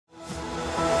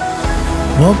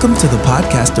Welcome to the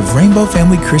podcast of Rainbow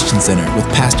Family Christian Center with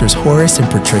Pastors Horace and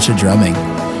Patricia Drumming.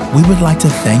 We would like to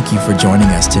thank you for joining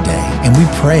us today, and we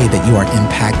pray that you are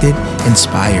impacted,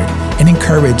 inspired, and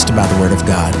encouraged by the Word of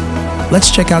God. Let's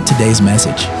check out today's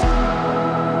message.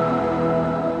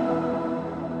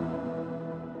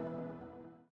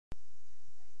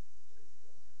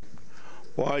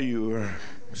 While you are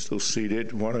still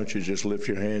seated, why don't you just lift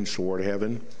your hands toward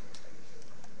heaven?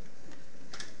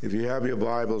 If you have your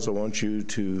Bibles, I want you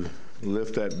to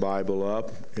lift that Bible up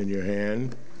in your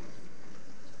hand.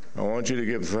 I want you to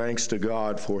give thanks to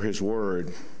God for His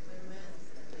Word.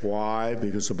 Why?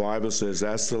 Because the Bible says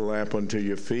that's the lamp unto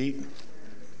your feet.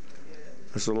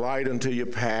 It's the light unto your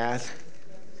path.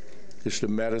 It's the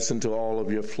medicine to all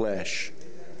of your flesh.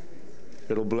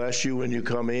 It'll bless you when you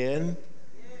come in.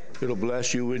 It'll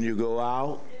bless you when you go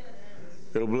out.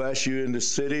 It'll bless you in the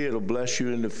city. It'll bless you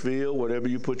in the field. Whatever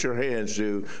you put your hands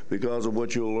to, because of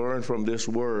what you'll learn from this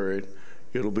word,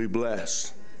 it'll be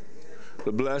blessed.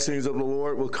 The blessings of the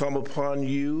Lord will come upon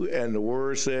you, and the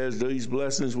word says these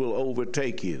blessings will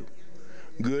overtake you.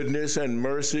 Goodness and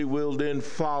mercy will then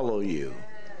follow you.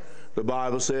 The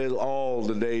Bible says all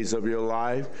the days of your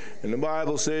life, and the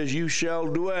Bible says you shall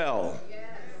dwell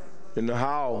in the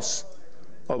house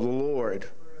of the Lord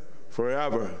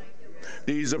forever.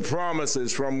 These are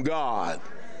promises from God.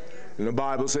 And the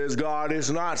Bible says God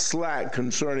is not slack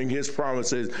concerning His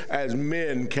promises, as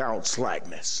men count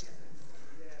slackness.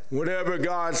 Whatever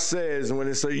God says, when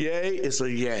it's a yea, it's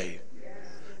a yea.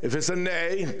 If it's a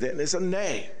nay, then it's a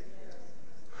nay.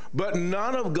 But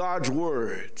none of God's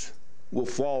words will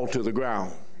fall to the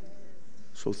ground.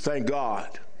 So thank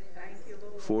God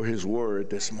for His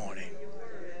word this morning.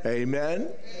 Amen.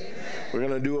 We're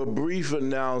going to do a brief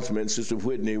announcement. Sister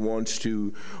Whitney wants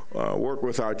to work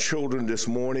with our children this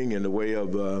morning in the way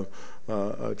of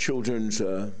children's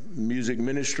music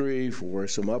ministry for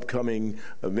some upcoming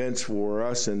events for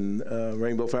us in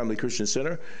Rainbow Family Christian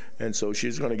Center. And so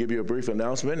she's going to give you a brief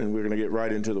announcement, and we're going to get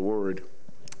right into the Word.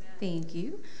 Thank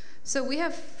you. So we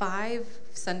have 5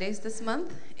 Sundays this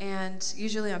month, and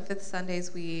usually on 5th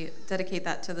Sundays we dedicate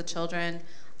that to the children.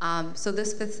 So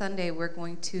this 5th Sunday, we're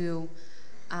going to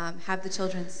have the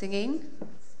children singing.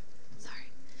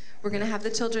 We're going to have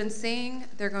the children sing.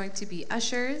 They're going to be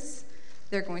ushers.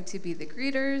 They're going to be the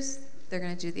greeters. They're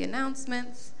going to do the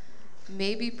announcements,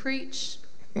 maybe preach.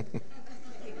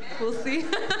 We'll see.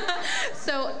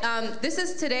 So this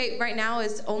is today, right now,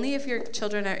 is only if your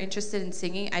children are interested in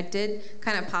singing. I did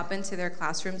kind of pop into their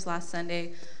classrooms last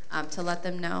Sunday to let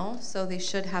them know. So they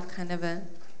should have kind of an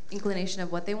inclination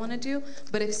of what they want to do.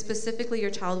 But if specifically your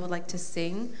child would like to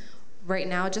sing right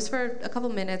now, just for a couple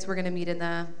minutes, we're going to meet in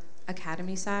the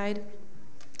academy side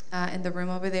in the room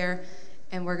over there,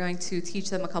 and we're going to teach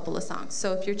them a couple of songs.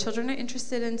 So if your children are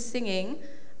interested in singing,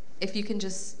 if you can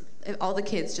all the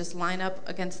kids just line up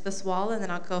against this wall, and then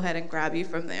I'll go ahead and grab you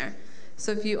from there.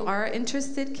 So if you are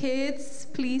interested, kids,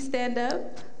 please stand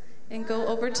up and go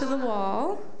over to the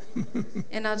wall,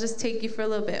 and I'll just take you for a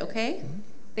little bit, okay?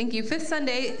 Thank you. 5th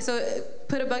Sunday, so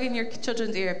put a bug in your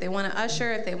children's ear if they want to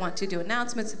usher, if they want to do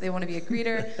announcements, if they want to be a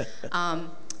greeter.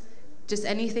 Just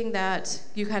anything that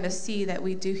you kind of see that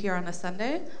we do here on a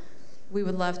Sunday, we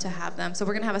would love to have them. So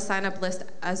we're going to have a sign-up list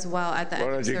as well at the end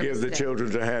of service. Why don't you give the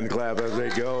children a hand clap as they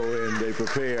go and they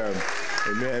prepare.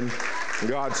 Amen.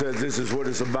 God says this is what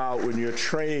it's about when you're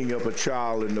training up a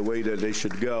child in the way that they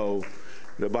should go.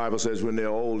 The Bible says when they're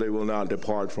old, they will not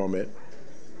depart from it.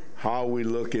 How we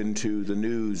look into the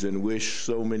news and wish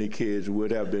so many kids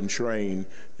would have been trained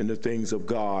in the things of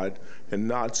God and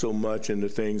not so much in the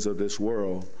things of this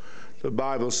world. The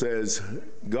Bible says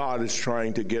God is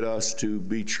trying to get us to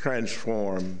be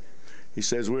transformed. He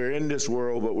says we're in this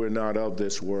world, but we're not of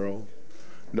this world.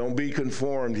 Don't be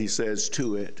conformed, he says,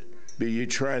 to it. Be ye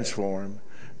transformed.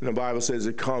 And the Bible says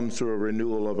it comes through a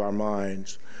renewal of our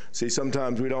minds. See,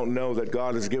 sometimes we don't know that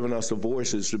God has given us the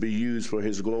voices to be used for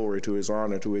His glory, to His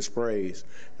honor, to His praise.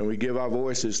 And we give our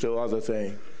voices to other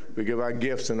things. We give our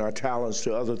gifts and our talents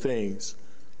to other things,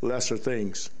 lesser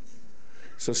things.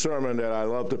 It's a sermon that I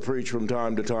love to preach from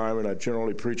time to time, and I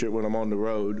generally preach it when I'm on the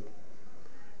road.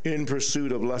 In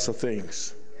pursuit of lesser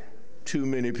things. Too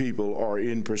many people are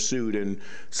in pursuit, and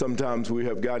sometimes we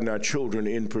have gotten our children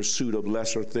in pursuit of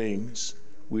lesser things.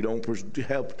 We don't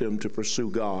help them to pursue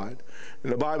God.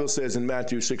 And the Bible says in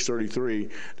Matthew 6:33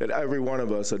 that every one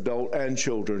of us, adult and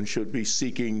children, should be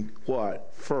seeking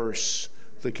what? First,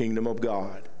 the kingdom of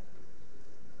God,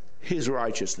 His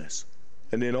righteousness.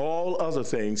 And then all other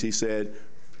things, He said,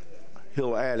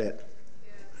 He'll add it.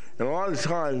 And a lot of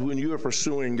times when you are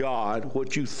pursuing God,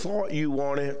 what you thought you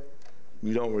wanted,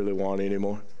 you don't really want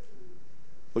anymore.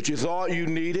 What you thought you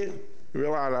needed, You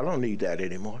realize I don't need that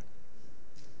anymore.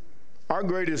 Our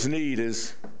greatest need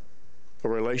is a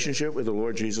relationship with the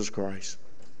Lord Jesus Christ.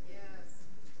 Yes.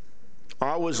 I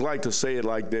always like to say it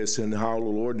like this, and how the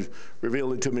Lord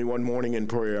revealed it to me one morning in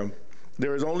prayer.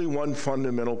 There is only one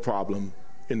fundamental problem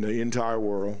in the entire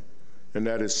world, and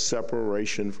that is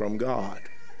separation from God.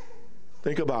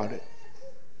 Think about it.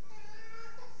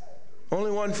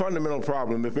 Only one fundamental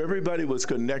problem. If everybody was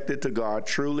connected to God,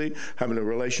 truly having a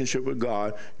relationship with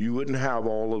God, you wouldn't have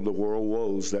all of the world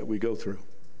woes that we go through.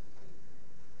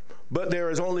 But there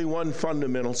is only one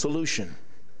fundamental solution,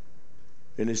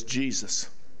 and it's Jesus.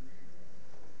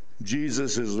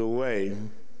 Jesus is the way,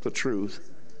 the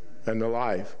truth, and the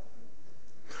life.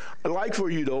 I'd like for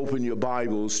you to open your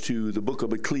Bibles to the book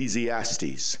of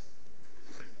Ecclesiastes.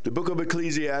 The book of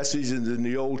Ecclesiastes is in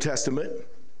the Old Testament.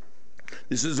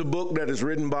 This is a book that is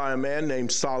written by a man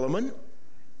named Solomon.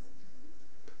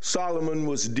 Solomon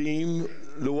was deemed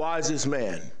the wisest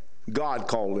man. God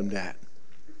called him that.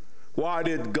 Why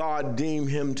did God deem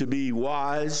him to be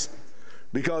wise?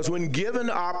 Because when given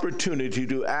opportunity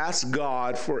to ask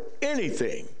God for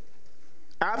anything,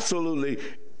 absolutely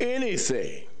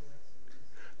anything,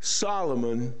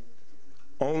 Solomon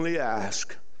only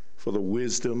asked for the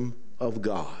wisdom of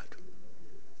God.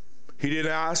 He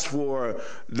didn't ask for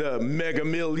the mega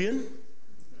million.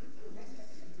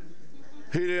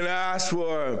 He didn't ask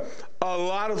for a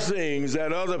lot of things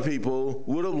that other people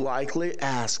would have likely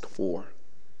asked for.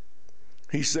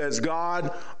 He says,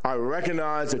 God, I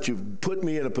recognize that you've put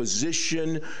me in a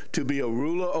position to be a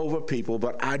ruler over people,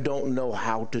 but I don't know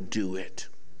how to do it.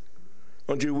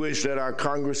 Don't you wish that our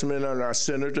congressmen and our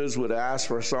senators would ask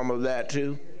for some of that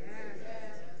too?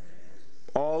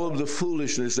 All of the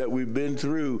foolishness that we've been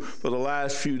through for the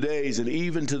last few days, and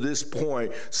even to this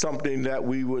point, something that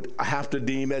we would have to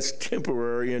deem as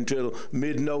temporary until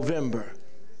mid-November.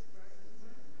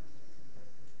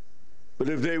 But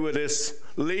if they would just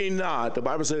lean not, the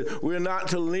Bible says we're not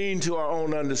to lean to our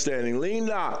own understanding. Lean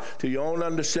not to your own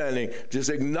understanding. Just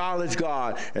acknowledge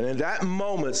God. And in that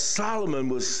moment, Solomon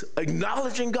was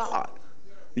acknowledging God.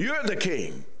 You're the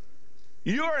king.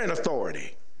 You're in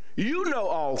authority. You know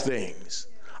all things.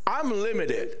 I'm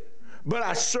limited, but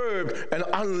I serve an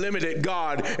unlimited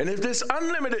God. And if this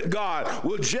unlimited God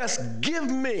will just give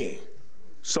me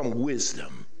some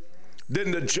wisdom,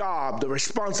 then the job, the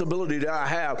responsibility that I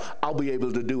have, I'll be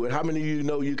able to do it. How many of you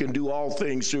know you can do all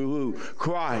things through who?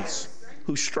 Christ,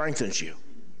 who strengthens you.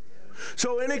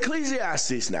 So in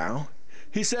Ecclesiastes now,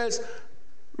 he says,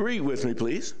 read with me,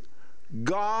 please.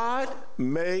 God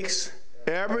makes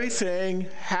everything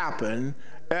happen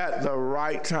at the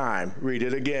right time. Read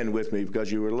it again with me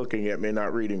because you were looking at me,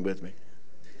 not reading with me.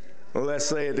 Well, let's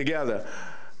say it together.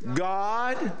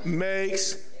 God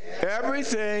makes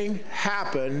everything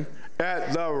happen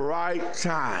at the right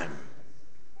time.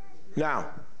 Now,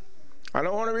 I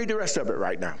don't want to read the rest of it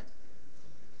right now.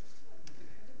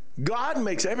 God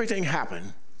makes everything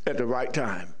happen at the right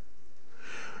time.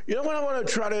 You know what I want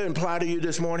to try to imply to you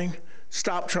this morning?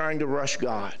 Stop trying to rush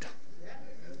God.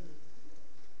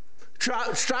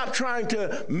 Stop trying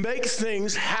to make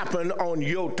things happen on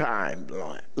your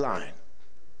timeline.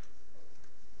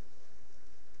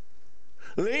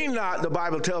 Lean not, the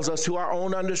Bible tells us, to our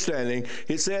own understanding.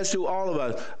 It says to all of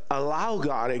us, allow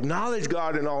God, acknowledge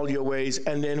God in all your ways,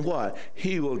 and then what?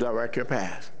 He will direct your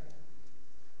path.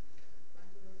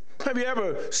 Have you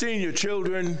ever seen your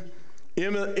children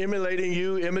imitating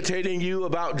you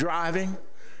about driving?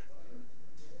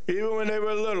 Even when they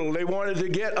were little, they wanted to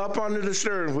get up under the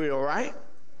steering wheel, right?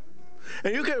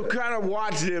 And you can kind of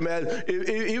watch them, as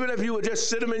even if you would just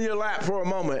sit them in your lap for a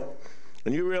moment,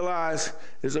 and you realize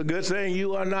it's a good thing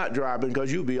you are not driving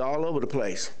because you'll be all over the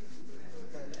place.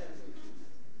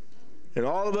 And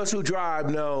all of us who drive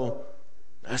know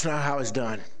that's not how it's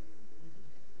done.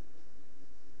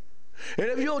 And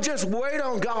if you'll just wait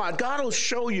on God, God will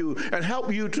show you and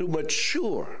help you to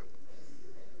mature.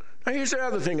 Now, here's the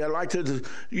other thing I'd like you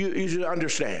to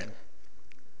understand.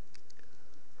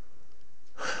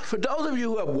 For those of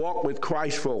you who have walked with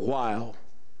Christ for a while,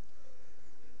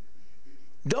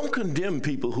 don't condemn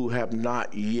people who have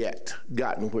not yet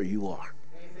gotten where you are.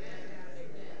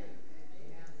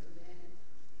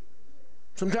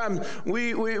 Sometimes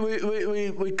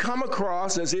we come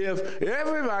across as if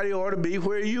everybody ought to be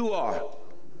where you are.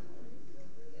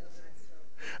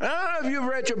 And I don't know if you've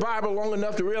read your Bible long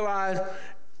enough to realize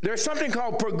there's something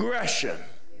called progression.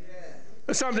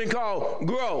 There's something called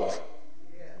growth.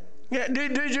 Yeah,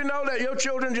 did you know that your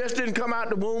children just didn't come out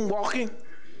the womb walking?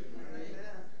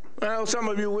 I know some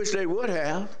of you wish they would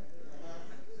have.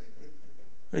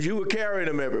 Because you were carrying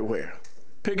them everywhere,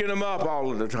 picking them up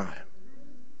all of the time.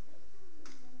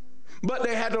 But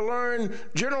they had to learn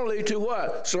generally to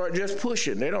what? Start just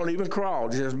pushing. They don't even crawl,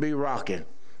 just be rocking.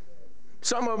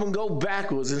 Some of them go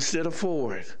backwards instead of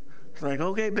forward. It's like,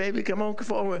 okay, baby, come on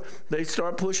forward. They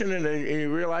start pushing, and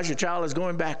you realize your child is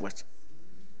going backwards.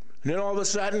 And then all of a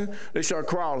sudden, they start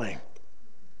crawling.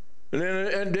 And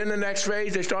then the next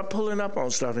phase, they start pulling up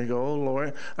on stuff. And you go, oh,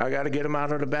 Lord, I got to get them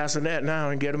out of the bassinet now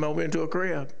and get them over into a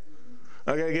crib.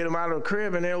 I got to get them out of the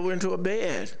crib and then over into a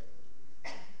bed.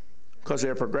 Because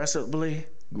they're progressively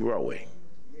growing.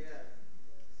 Yeah.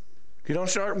 You don't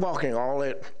start walking all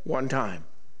at one time.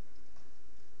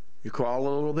 You crawl a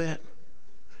little bit.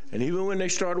 And even when they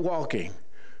start walking,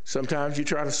 sometimes you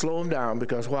try to slow them down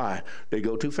because why? They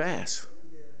go too fast.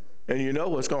 And you know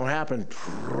what's going to happen.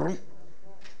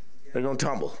 They're going to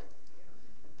tumble.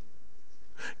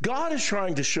 God is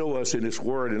trying to show us in His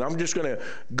Word, and I'm just going to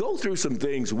go through some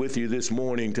things with you this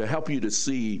morning to help you to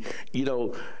see,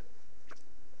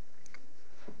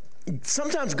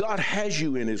 sometimes God has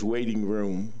you in His waiting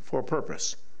room for a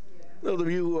purpose. Those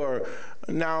of you who are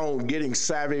now getting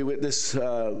savvy with this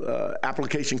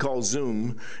application called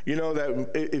Zoom, you know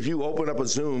that if you open up a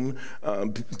Zoom,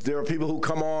 there are people who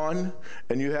come on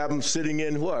and you have them sitting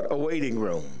in what? A waiting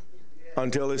room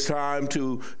until it's time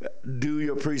to do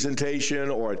your presentation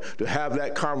or to have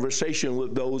that conversation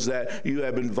with those that you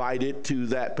have invited to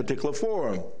that particular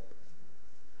forum.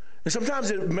 And sometimes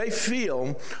it may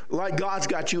feel like God's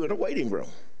got you in a waiting room.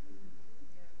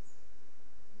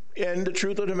 And the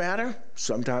truth of the matter,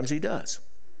 sometimes He does.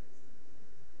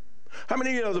 How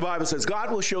many of you know the Bible says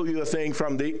God will show you a thing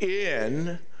from the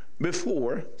end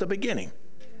before the beginning?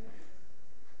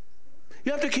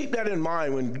 You have to keep that in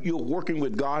mind when you're working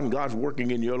with God and God's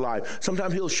working in your life.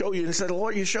 Sometimes He'll show you and say,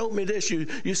 Lord, you showed me this.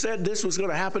 You said this was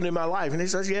going to happen in my life. And He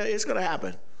says, yeah, it's going to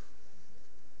happen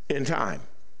in time.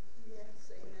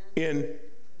 Yes,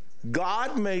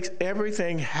 God makes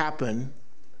everything happen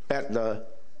at the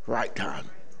right time.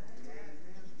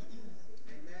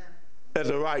 At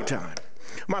the right time.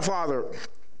 My father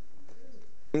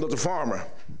was a farmer.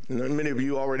 And many of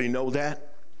you already know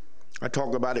that. I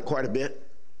talk about it quite a bit.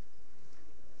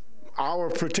 Our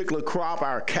particular crop,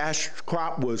 our cash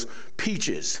crop, was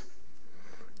peaches.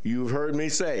 You've heard me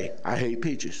say, I hate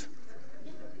peaches.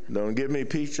 Don't give me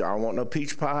peach. I don't want no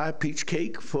peach pie, peach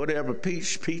cake, whatever,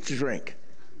 peach drink.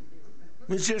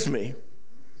 It's just me,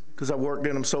 because I worked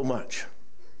in them so much.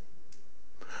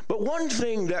 But one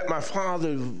thing that my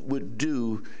father would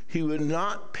do, he would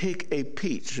not pick a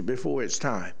peach before its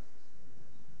time.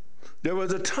 There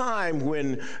was a time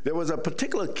when there was a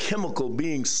particular chemical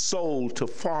being sold to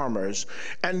farmers,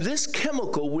 and this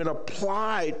chemical, when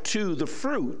applied to the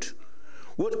fruit,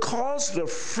 would cause the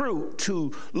fruit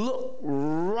to look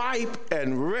ripe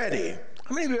and ready.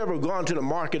 How many of you ever gone to the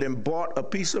market and bought a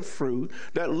piece of fruit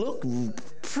that looked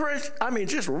fresh,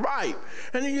 just ripe,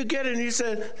 and then you get it and you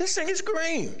said, this thing is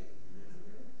green.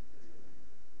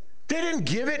 They didn't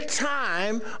give it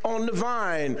time on the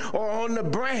vine or on the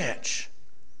branch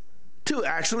to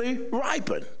actually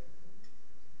ripen.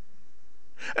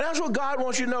 And that's what God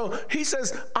wants you to know. He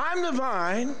says, I'm the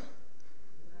vine,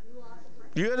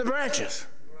 you're the branches.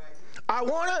 I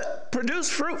want to produce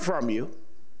fruit from you.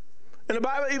 And the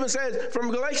Bible even says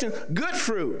from Galatians, good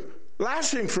fruit,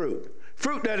 lasting fruit,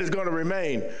 fruit that is going to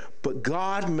remain. But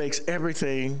God makes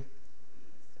everything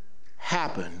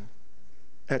happen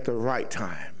at the right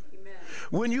time. Amen.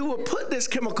 When you would put this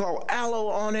chemical aloe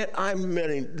on it,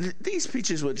 these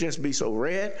peaches would just be so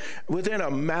red within a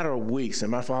matter of weeks.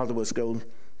 And my father would go,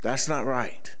 that's not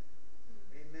right.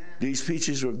 Amen. These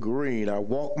peaches were green. I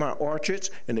walked my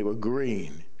orchards and they were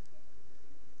green.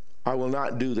 I will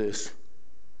not do this.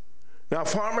 Now,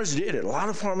 farmers did it. A lot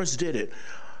of farmers did it.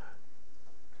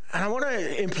 And I want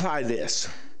to imply this.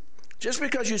 Just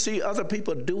because you see other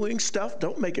people doing stuff,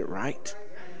 don't make it right.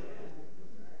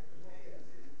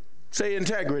 Say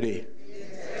integrity.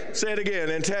 Say it again,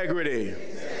 integrity.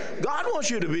 God wants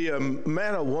you to be a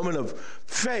man or woman of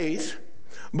faith,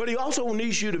 but He also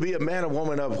needs you to be a man or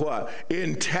woman of what?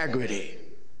 Integrity.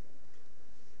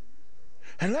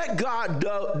 And let God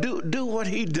do what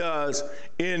He does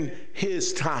in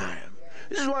His time.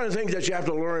 This is one of the things that you have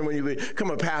to learn when you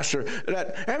become a pastor,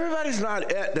 that everybody's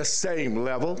not at the same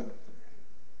level,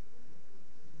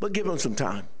 but give them some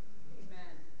time.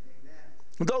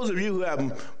 Amen. Those of you who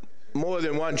have more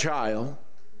than one child,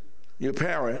 your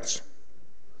parents,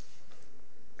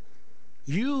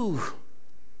 you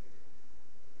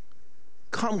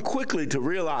come quickly to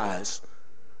realize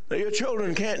that your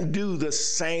children can't do the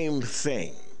same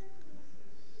thing.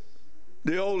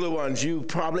 The older ones, you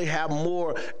probably have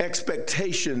more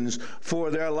expectations for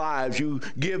their lives. You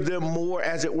give them more,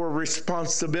 as it were,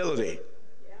 responsibility.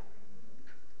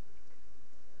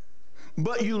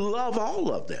 but you love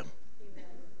all of them.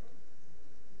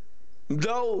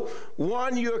 Though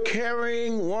one you're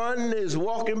carrying, one is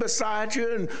walking beside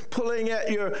you and pulling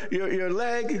at your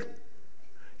leg,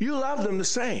 you love them the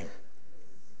same.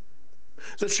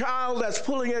 The child that's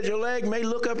pulling at your leg may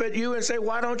look up at you and say,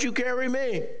 "Why don't you carry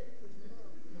me?"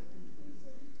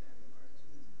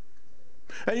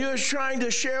 And you're trying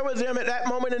to share with them at that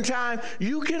moment in time,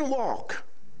 "You can walk.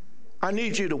 I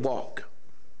need you to walk."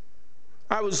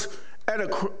 I was at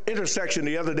an intersection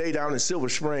the other day down in Silver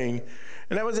Spring,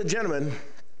 and there was a gentleman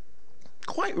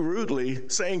quite rudely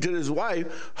saying to his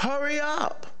wife, "Hurry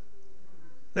up."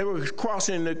 They were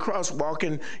crossing the crosswalk,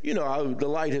 and you know how the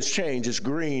light has changed. It's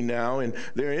green now, and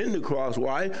they're in the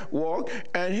crosswalk,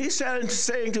 and he started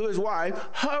saying to his wife,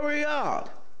 "Hurry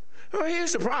up." Well,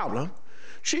 here's the problem.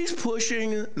 She's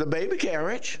pushing the baby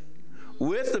carriage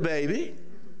with the baby,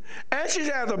 and she's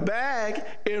got the bag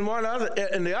in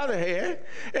the other hand,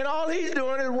 and all he's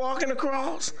doing is walking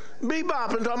across,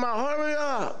 bebopping, talking about "hurry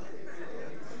up."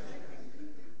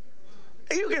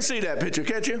 You can see that picture,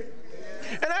 can't you?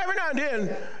 And every now and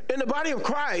then, in the body of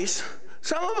Christ,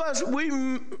 some of us, we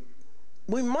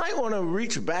might want to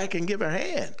reach back and give a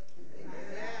hand.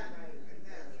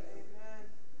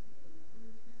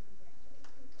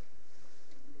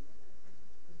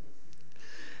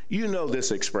 You know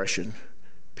this expression.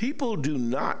 People do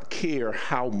not care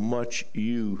how much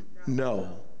you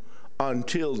know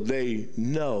until they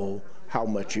know how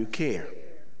much you care.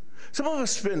 Some of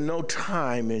us spend no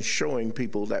time in showing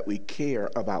people that we care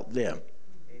about them.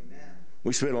 Amen.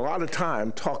 We spend a lot of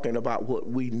time talking about what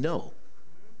we know.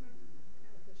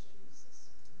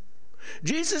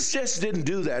 Jesus just didn't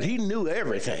do that. He knew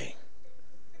everything.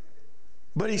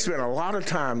 But he spent a lot of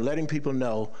time letting people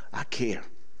know, "I care."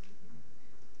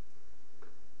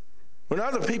 When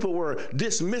other people were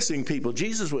dismissing people,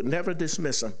 Jesus would never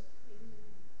dismiss them.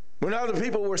 When other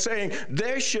people were saying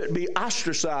they should be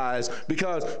ostracized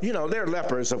because, they're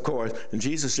lepers, of course, and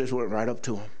Jesus just went right up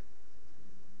to them.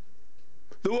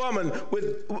 The woman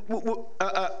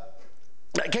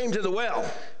that came to the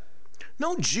well,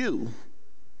 no Jew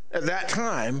at that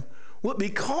time would be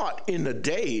caught in the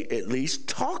day, at least,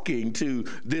 talking to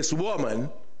this woman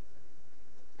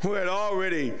who had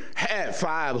already had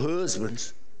 5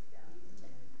 husbands.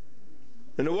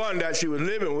 And the one that she was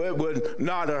living with was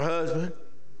not her husband.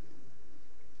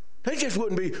 They just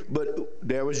wouldn't be, but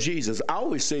there was Jesus. I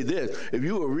always say this, if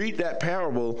you will read that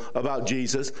parable about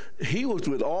Jesus, he was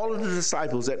with all of the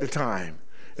disciples at the time.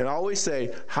 And I always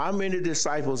say, how many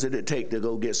disciples did it take to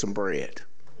go get some bread?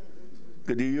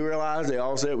 Because do you realize they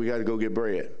all said, "We got to go get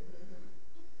bread"?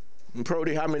 And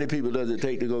Prody, how many people does it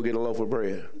take to go get a loaf of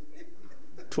bread?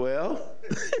 12?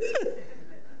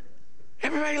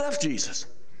 Everybody left Jesus.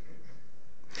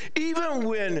 Even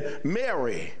when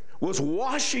Mary was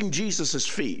washing Jesus'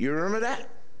 feet, you remember that?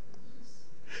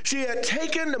 She had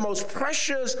taken the most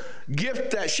precious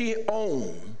gift that she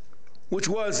owned, which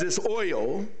was this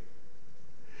oil,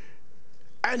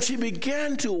 and she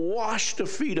began to wash the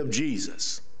feet of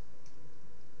Jesus,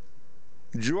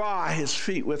 dry his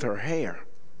feet with her hair.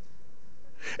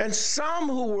 And some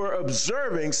who were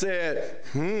observing said,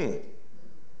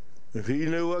 if he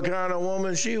knew what kind of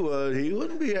woman she was, he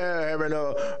wouldn't be having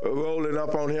a rolling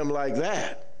up on him like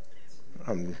that.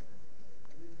 I'm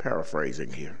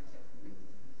paraphrasing here.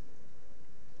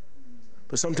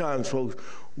 But sometimes, folks,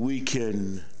 we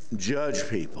can judge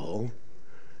people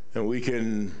and we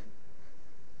can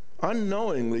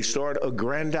unknowingly start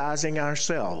aggrandizing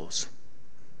ourselves.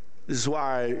 This is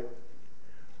why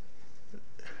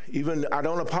even I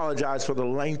don't apologize for the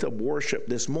length of worship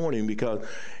this morning, because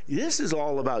this is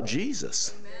all about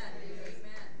Jesus. Amen.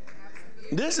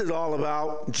 This is all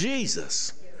about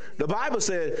Jesus. The Bible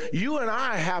says you and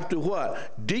I have to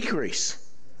what? Decrease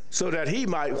so that he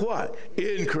might what?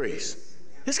 Increase.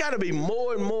 It's got to be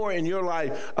more and more in your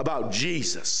life about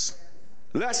Jesus,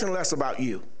 less and less about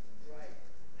you.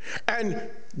 And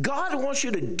God wants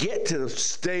you to get to the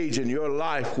stage in your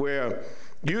life where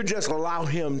you just allow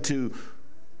him to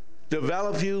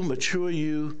develop you, mature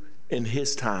you in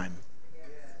his time.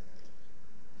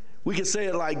 We can say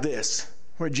it like this,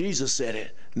 where Jesus said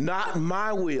it, "Not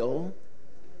my will,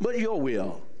 but your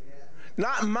will.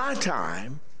 Not my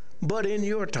time, but in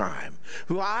your time."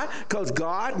 Why? Because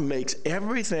God makes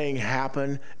everything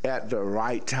happen at the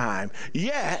right time.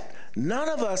 Yet, none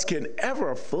of us can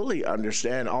ever fully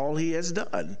understand all he has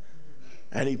done.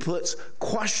 And he puts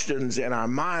questions in our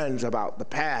minds about the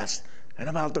past and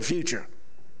about the future.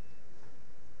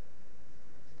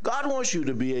 God wants you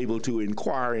to be able to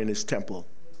inquire in his temple.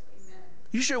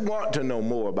 You should want to know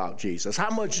more about Jesus. How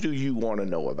much do you want to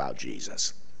know about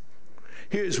Jesus?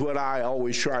 Here's what I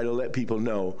always try to let people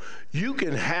know. You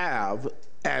can have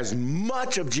as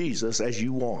much of Jesus as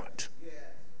you want.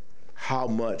 How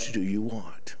much do you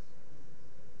want?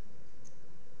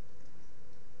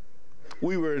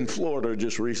 We were in Florida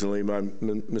just recently,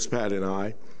 Miss Pat and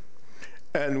I,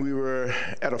 and we were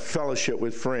at a fellowship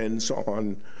with friends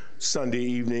on Sunday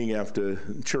evening after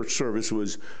church service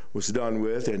was done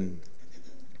with, and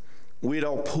we'd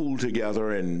all pooled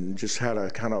together and just had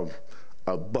a kind of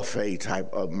a buffet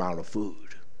type amount of food.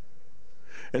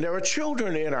 And there were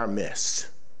children in our midst,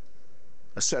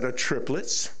 a set of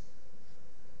triplets,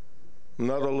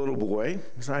 another little boy,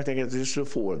 so I think it's just the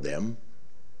four of them.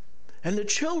 And the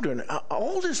children,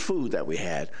 all this food that we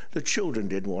had, the children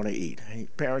didn't want to eat. Hey,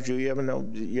 parents, you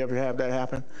ever have that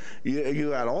happen? You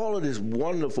got all of this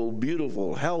wonderful,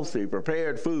 beautiful, healthy,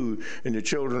 prepared food, and the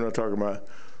children are talking about,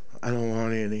 I don't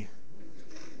want any.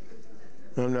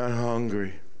 I'm not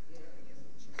hungry.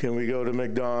 Can we go to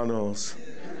McDonald's?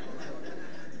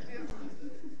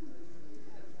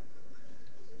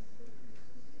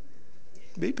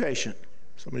 Be patient.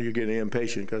 Some of you are getting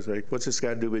impatient because, like, what's this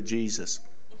got to do with Jesus?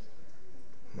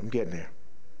 I'm getting there.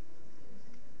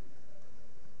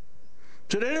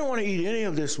 So they didn't want to eat any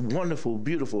of this wonderful,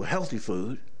 beautiful, healthy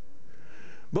food,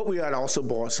 but we had also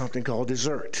bought something called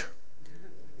dessert.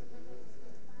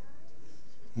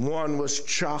 One was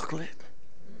chocolate.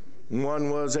 One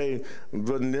was a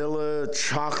vanilla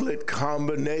chocolate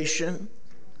combination.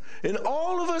 And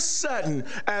all of a sudden,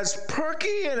 as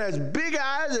perky and as big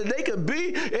eyes as they could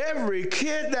be, every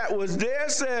kid that was there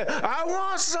said, I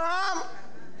want some.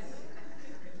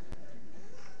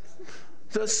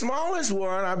 The smallest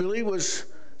one, I believe, was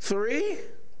 3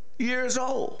 years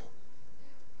old.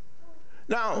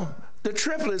 Now, the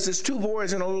triplets is 2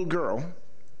 boys and a little girl.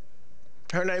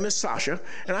 Her name is Sasha.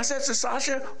 And I said to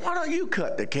Sasha, why don't you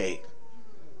cut the cake?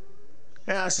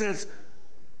 And I said,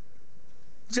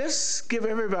 just give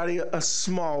everybody a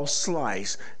small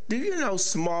slice. Do you know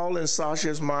small in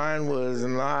Sasha's mind was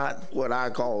not what I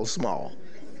call small?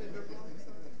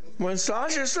 When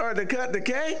Sasha started to cut the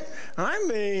cake, I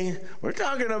mean, we're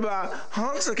talking about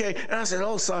hunks of cake. And I said,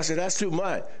 oh, Sasha, that's too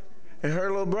much. And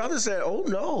her little brother said, oh,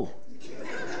 no.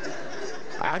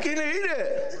 I can eat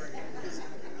it.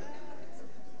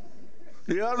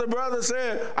 The other brother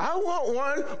said, I want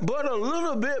one, but a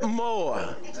little bit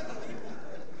more.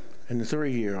 And the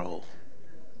 3-year-old,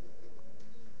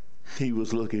 he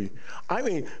was looking. I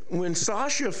mean, when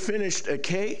Sasha finished a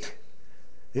cake,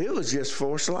 it was just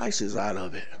 4 slices out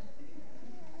of it.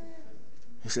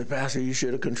 He said, Pastor, you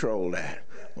should have controlled that.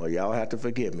 Well, y'all have to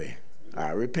forgive me.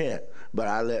 I repent. But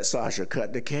I let Sasha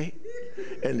cut the cake,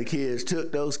 and the kids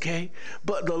took those cake.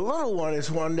 But the little one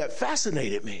is one that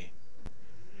fascinated me.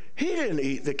 He didn't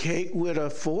eat the cake with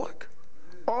a fork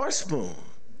or a spoon.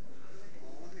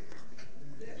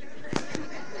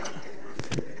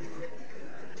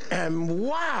 And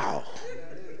wow,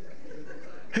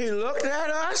 he looked at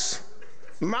us,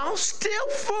 mouth still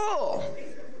full.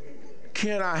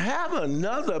 Can I have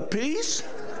another piece?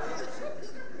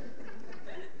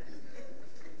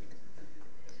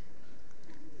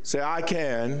 Say, I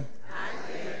can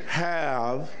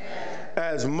have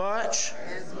as much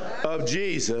of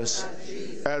Jesus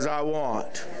as I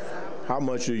want. How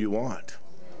much do you want?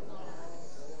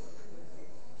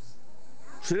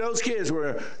 See, those kids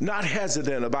were not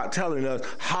hesitant about telling us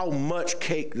how much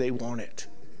cake they wanted.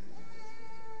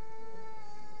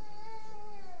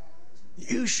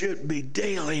 You should be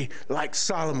daily like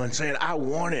Solomon saying, I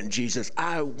want it, Jesus.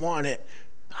 I want it.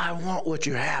 I want what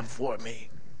you have for me.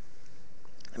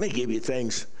 Let me give you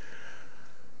things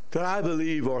that I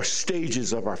believe are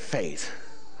stages of our faith.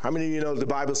 How many of you know the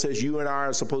Bible says you and I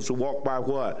are supposed to walk by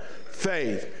what?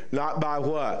 Faith, not by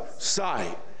what?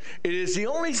 Sight. It is the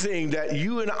only thing that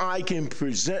you and I can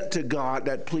present to God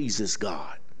that pleases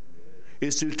God,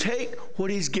 is to take what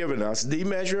he's given us, the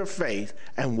measure of faith,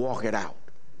 and walk it out.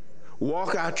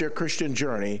 Walk out your Christian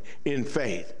journey in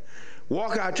faith.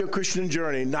 Walk out your Christian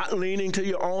journey, not leaning to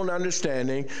your own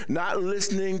understanding, not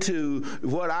listening to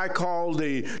what I call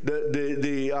the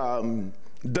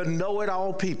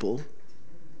know-it-all people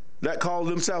that call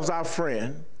themselves our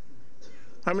friend.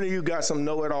 How many of you got some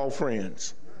know-it-all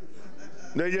friends?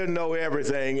 They just know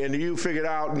everything, and you figured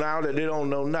out now that they don't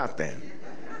know nothing.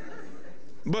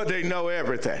 But they know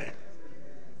everything.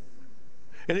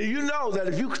 And you know that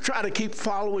if you try to keep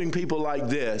following people like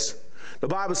this, the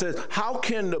Bible says, how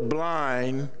can the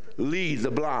blind lead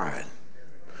the blind?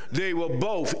 They will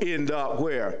both end up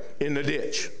where? In the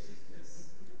ditch.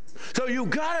 So you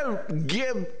got to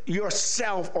give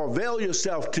yourself or avail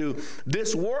yourself to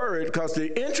this word, because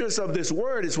the interest of this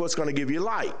word is what's going to give you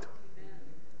light.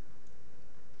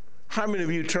 How many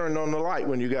of you turned on the light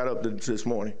when you got up this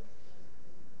morning?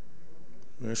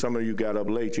 Some of you got up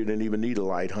late. You didn't even need a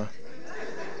light, huh?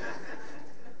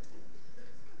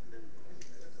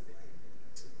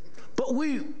 But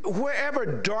wherever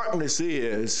darkness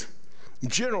is,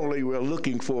 generally we're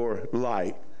looking for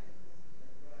light.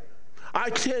 I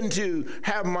tend to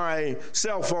have my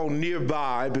cell phone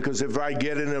nearby because if I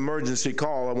get an emergency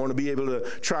call, I want to be able to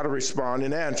try to respond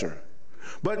and answer.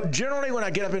 But generally when I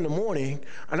get up in the morning,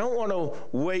 I don't want to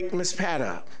wake Miss Pat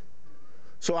up.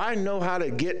 So I know how to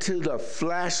get to the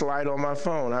flashlight on my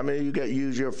phone. How many of you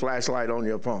use your flashlight on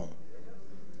your phone?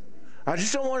 I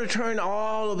just don't want to turn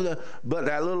all of but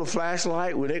that little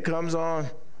flashlight, when it comes on,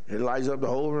 it lights up the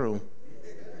whole room.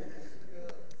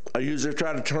 I usually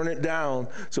try to turn it down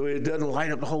so it doesn't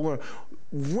light up the whole room.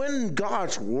 When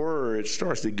God's word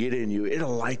starts to get in you,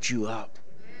 it'll light you up.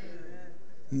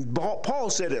 Paul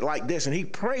said it like this, and he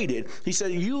prayed it. He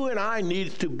said, you and I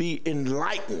need to be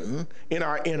enlightened in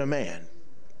our inner man.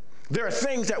 There are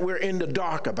things that we're in the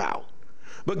dark about,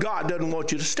 but God doesn't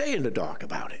want you to stay in the dark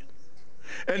about it.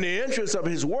 And the interest of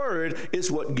his word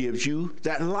is what gives you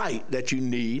that light that you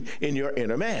need in your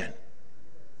inner man.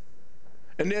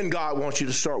 And then God wants you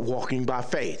to start walking by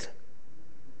faith.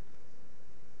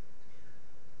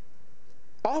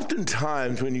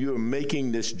 Oftentimes when you're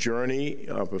making this journey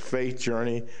of a faith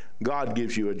journey, God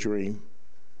gives you a dream.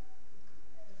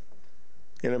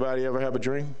 Anybody ever have a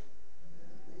dream?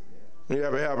 You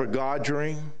ever have a God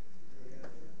dream?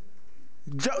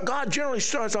 God generally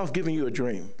starts off giving you a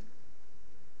dream.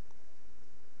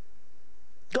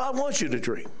 God wants you to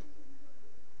dream.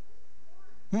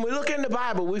 When we look in the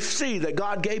Bible, we see that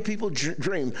God gave people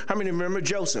dreams. How many remember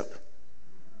Joseph?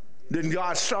 Didn't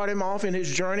God start him off in his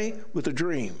journey with a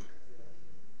dream?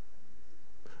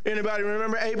 Anybody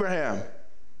remember Abraham?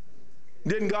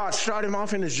 Didn't God start him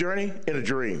off in his journey in a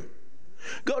dream?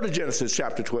 Go to Genesis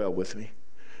chapter 12 with me.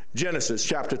 Genesis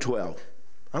chapter 12.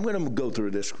 I'm going to go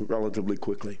through this relatively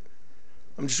quickly.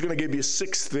 I'm just going to give you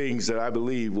 6 things that I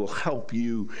believe will help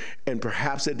you, and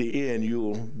perhaps at the end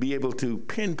you'll be able to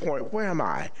pinpoint, where am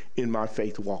I in my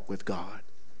faith walk with God?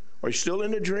 Are you still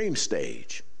in the dream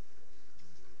stage?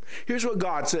 Here's what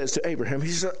God says to Abraham.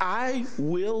 He said, I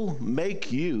will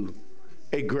make you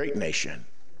a great nation.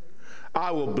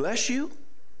 I will bless you.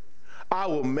 I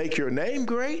will make your name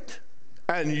great,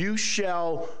 and you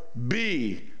shall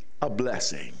be a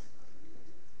blessing.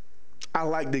 I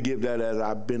like to give that as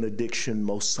our benediction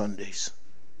most Sundays.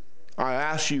 I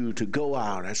ask you to go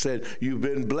out. I said, you've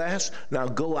been blessed. Now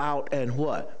go out and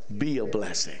what? Be a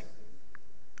blessing.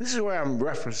 This is where I'm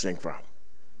referencing from.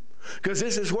 Because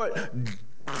this is what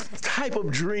type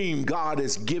of dream God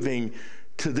is giving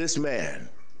to this man.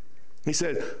 He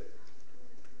said,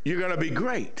 you're going to be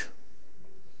great.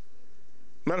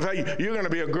 Matter of fact, you're going to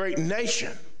be a great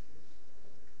nation.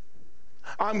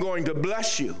 I'm going to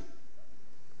bless you.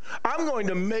 I'm going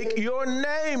to make your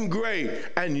name great,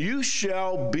 and you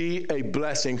shall be a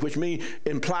blessing, which means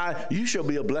imply you shall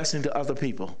be a blessing to other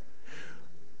people.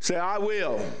 Say, I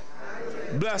will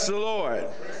bless the Lord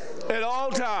at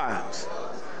all times.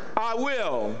 I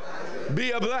will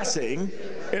be a blessing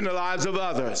in the lives of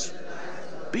others.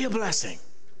 Be a blessing.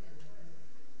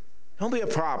 Don't be a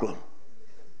problem.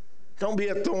 Don't be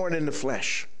a thorn in the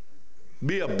flesh.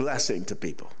 Be a blessing to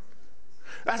people.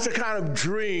 That's the kind of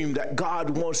dream that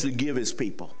God wants to give his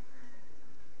people.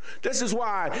 This is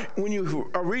why when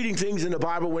you are reading things in the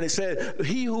Bible, when it said,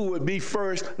 he who would be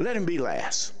first, let him be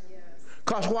last.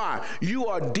 Because why? You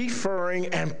are deferring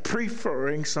and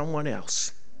preferring someone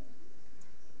else.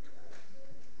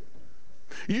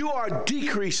 You are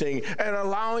decreasing and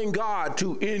allowing God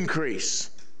to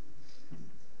increase.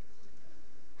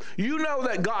 You know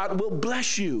that God will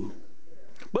bless you.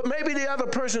 But maybe the other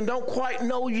person don't quite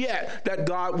know yet that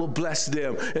God will bless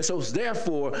them. And so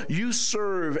therefore, you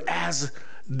serve as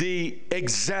the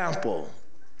example.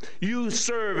 You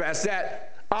serve as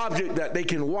that object that they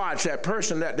can watch, that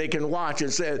person that they can watch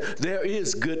and say, there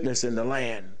is goodness in the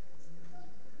land.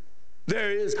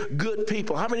 There is good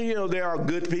people. How many of you know there are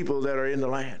good people that are in the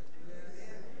land?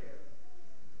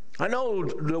 I know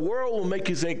the world will make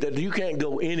you think that you can't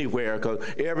go anywhere because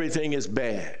everything is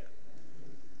bad.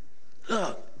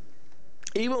 Look,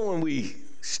 even when we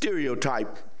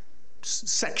stereotype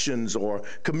sections or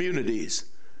communities,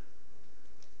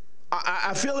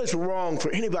 I feel it's wrong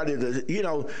for anybody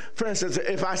to, for instance,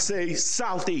 if I say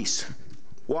Southeast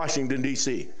Washington,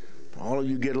 D.C., all of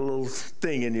you get a little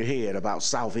thing in your head about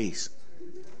Southeast.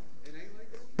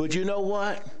 But you know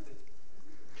what?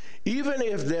 Even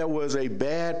if there was a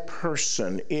bad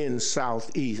person in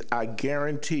Southeast, I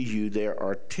guarantee you there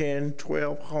are 10,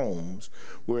 12 homes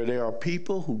where there are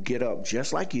people who get up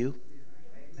just like you,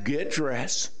 get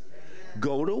dressed,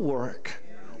 go to work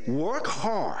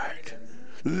hard,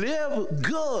 live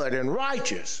good and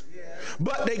righteous,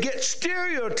 but they get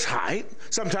stereotyped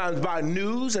sometimes by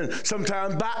news and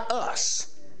sometimes by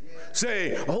us.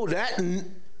 Say, oh,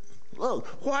 look,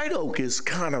 White Oak is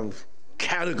kind of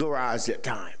categorized at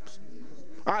times.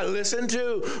 I listen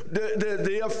to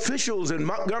the officials in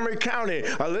Montgomery County.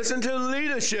 I listen to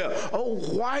leadership. Oh,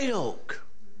 White Oak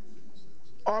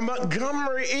or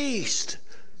Montgomery East.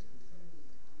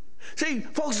 See,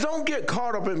 folks, don't get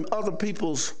caught up in other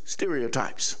people's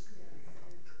stereotypes.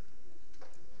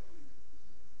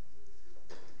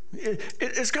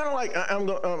 It's kind of like, I'm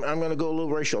going to go a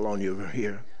little racial on you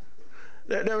here.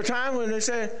 There were times when they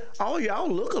said, oh, y'all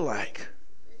look alike.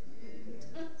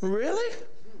 Really?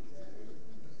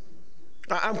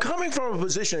 I'm coming from a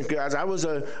position, guys, I was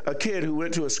a kid who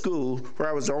went to a school where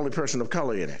I was the only person of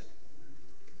color in it.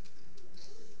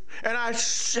 And I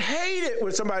hate it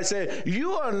when somebody says,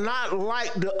 you are not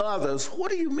like the others.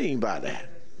 What do you mean by that?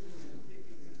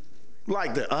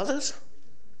 Like the others?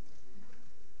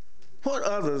 What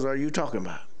others are you talking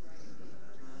about?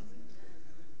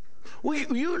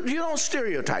 You don't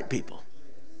stereotype people.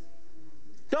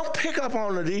 Don't pick up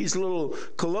on these little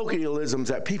colloquialisms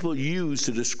that people use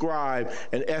to describe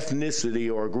an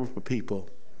ethnicity or a group of people.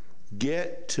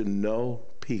 Get to know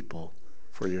people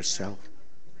for yourself.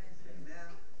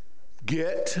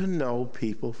 Get to know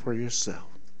people for yourself.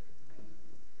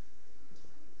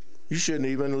 You shouldn't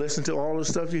even listen to all the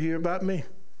stuff you hear about me.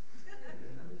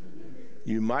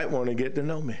 You might want to get to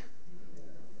know me.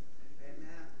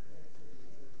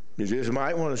 You just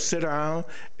might want to sit down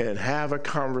and have a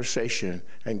conversation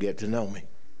and get to know me.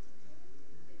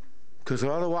 Because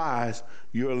otherwise,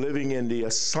 you're living in the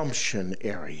assumption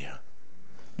area.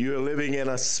 You're living in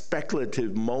a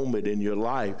speculative moment in your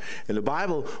life. And the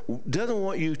Bible doesn't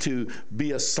want you to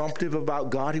be assumptive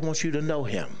about God. He wants you to know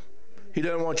him. He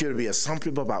doesn't want you to be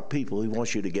assumptive about people. He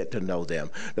wants you to get to know them.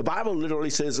 The Bible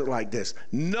literally says it like this: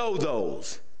 know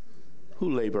those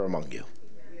who labor among you.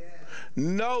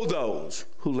 Know those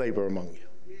who labor among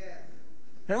you.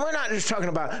 And we're not just talking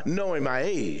about knowing my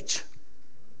age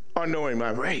or knowing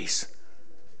my race.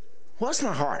 What's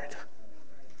my heart?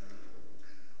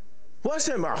 What's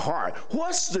in my heart?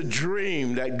 What's the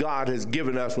dream that God has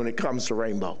given us when it comes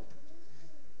to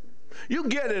You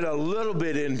get it a little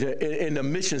bit in the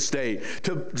mission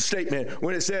statement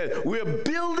when it says we're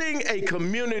building a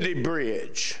community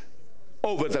bridge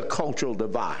over the cultural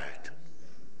divide.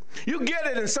 You get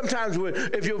it, and sometimes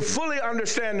if you fully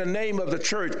understand the name of the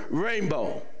church,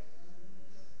 Rainbow,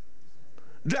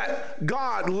 that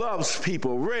God loves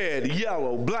people, red,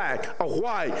 yellow, black, or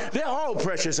white. They're all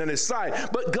precious in his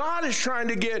sight. But God is trying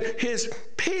to get his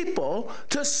people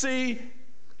to see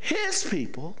his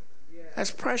people as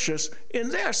precious in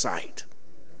their sight.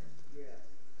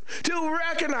 To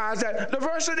recognize that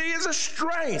diversity is a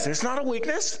strength. It's not a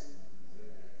weakness.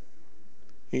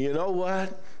 And you know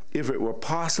what? If it were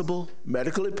possible,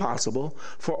 medically possible,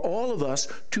 for all of us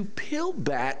to peel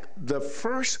back the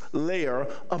first layer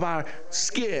of our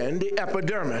skin, the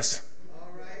epidermis,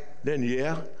 then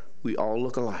yeah, we all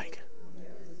look alike.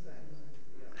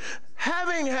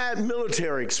 Having had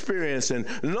military experience and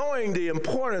knowing the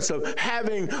importance of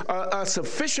having a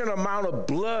sufficient amount of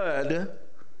blood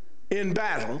in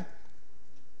battle,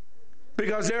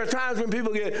 because there are times when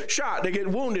people get shot, they get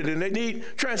wounded, and they need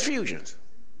transfusions.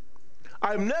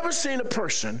 I've never seen a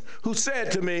person who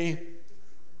said to me,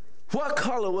 what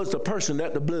color was the person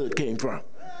that the blood came from?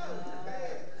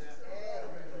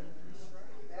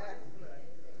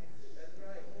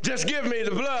 Just give me the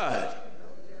blood.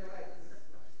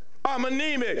 I'm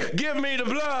anemic. Give me the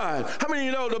blood. How many of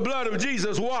you know the blood of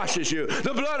Jesus washes you?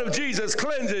 The blood of Jesus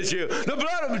cleanses you. The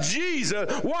blood of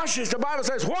Jesus washes, the Bible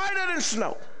says, whiter than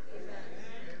snow.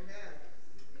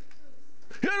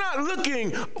 You're not looking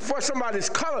for somebody's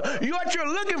color. What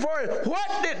you're looking for is,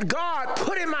 what did God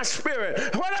put in my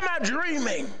spirit? What am I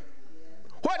dreaming?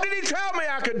 What did he tell me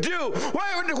I could do?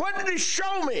 What did he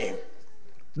show me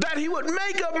that he would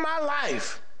make of my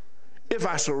life if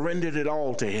I surrendered it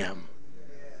all to him?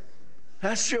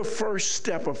 That's your first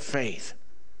step of faith.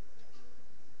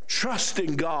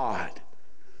 Trusting God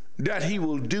that he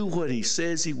will do what he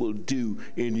says he will do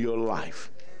in your life.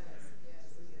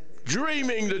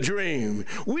 Dreaming the dream.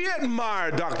 We admire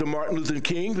Dr. Martin Luther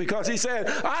King because he said,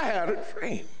 I had a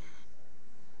dream.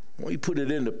 Well, he put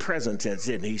it in the present tense,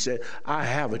 didn't he? He said, I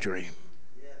have a dream.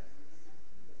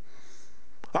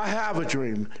 I have a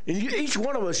dream. And each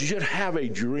one of us should have a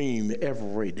dream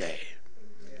every day.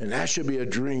 And that should be a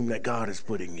dream that God is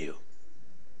putting you.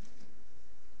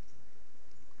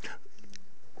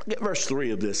 Get verse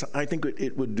 3 of this. I think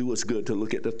it would do us good to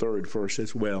look at the third verse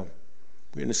as well.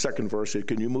 In the second verse,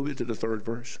 can you move it to the third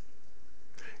verse?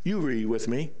 You read with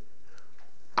me.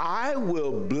 I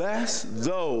will bless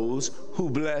those who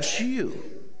bless you,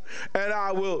 and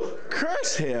I will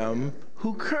curse him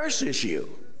who curses you.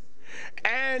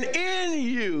 And in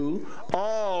you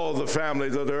all the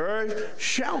families of the earth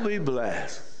shall be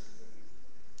blessed.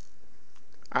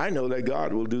 I know that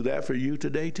God will do that for you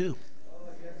today too.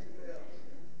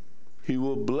 He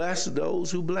will bless those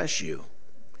who bless you.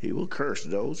 He will curse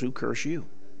those who curse you.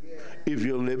 If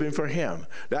you're living for him.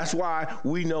 That's why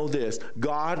we know this.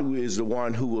 God is the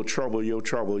one who will trouble your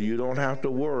trouble. You don't have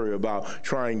to worry about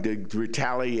trying to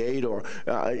retaliate or,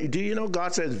 do you know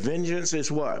God says vengeance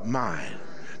is what? Mine.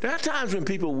 There are times when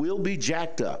people will be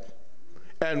jacked up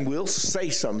and will say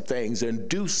some things and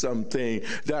do something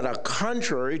that are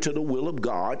contrary to the will of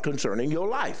God concerning your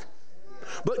life.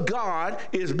 But God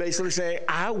is basically saying,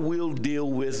 I will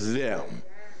deal with them.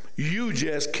 You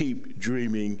just keep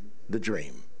dreaming the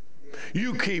dream.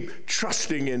 You keep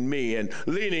trusting in me and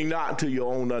leaning not to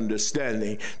your own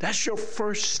understanding. That's your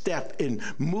first step in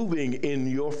moving in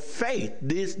your faith,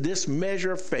 this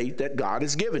measure of faith that God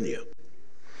has given you.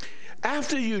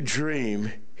 After you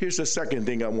dream, here's the second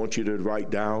thing I want you to write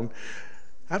down.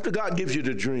 After God gives you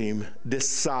the dream,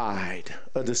 decide.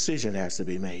 A decision has to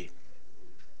be made.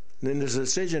 And then the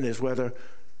decision is whether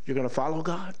you're going to follow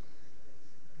God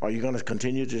or you're going to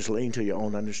continue to just lean to your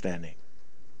own understanding.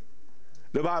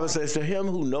 The Bible says, to him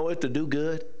who knoweth to do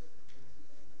good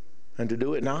and to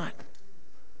do it not,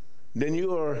 then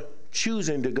you are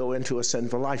choosing to go into a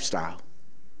sinful lifestyle.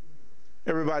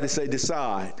 Everybody say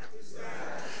decide.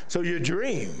 So your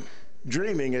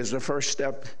dreaming is the first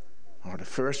step or the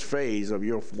first phase of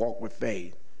your walk with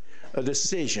faith, a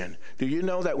decision. Do you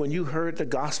know that when you heard the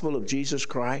gospel of Jesus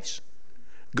Christ,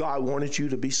 God wanted you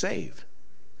to be saved?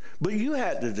 But you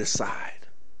had to decide.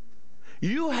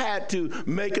 You had to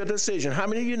make a decision. How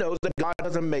many of you know that God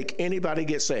doesn't make anybody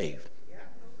get saved?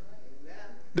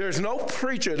 There's no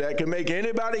preacher that can make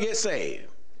anybody get saved.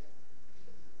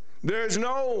 There's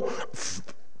no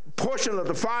portion of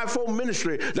the fivefold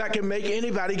ministry that can make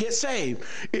anybody get saved.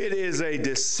 It is a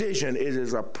decision. It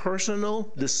is a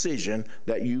personal decision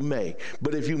that you make.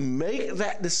 But if you make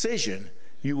that decision,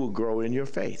 you will grow in your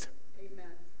faith. Amen.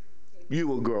 You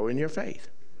will grow in your faith.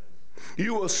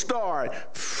 You will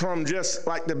start from just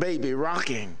like the baby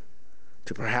rocking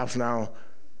to perhaps now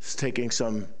taking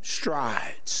some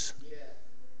strides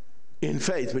in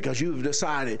faith because you've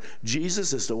decided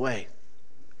Jesus is the way.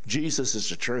 Jesus is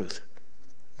the truth.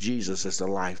 Jesus is the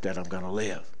life that I'm going to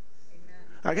live. Amen.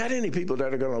 I got any people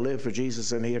that are going to live for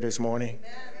Jesus in here this morning?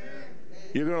 Amen.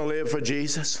 You're going to live for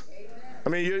Jesus? Amen. I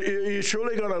mean, you're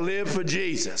truly going to live for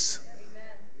Jesus. Amen.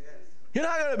 You're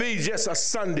not going to be just a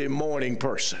Sunday morning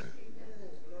person.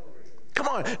 Come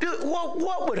on, dude,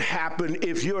 what would happen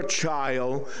if your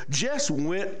child just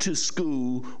went to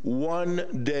school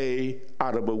one day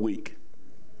out of a week?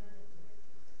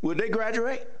 Would they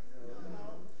graduate?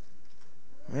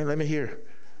 Man, let me hear.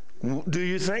 Do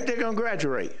you think they're going to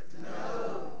graduate?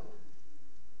 No.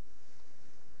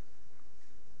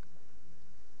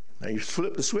 Now you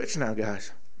flip the switch now,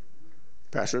 guys.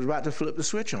 Pastor's about to flip the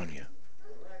switch on you.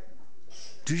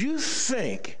 Do you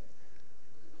think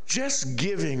just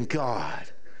giving God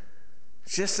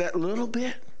just that little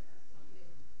bit,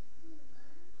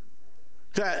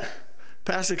 that,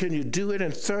 Pastor, can you do it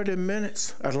in 30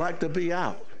 minutes? I'd like to be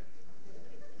out.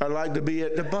 I'd like to be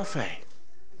at the buffet.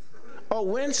 Oh,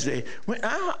 Wednesday,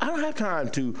 I don't have time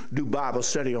to do Bible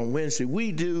study on Wednesday.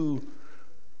 We do,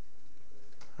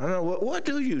 I don't know, what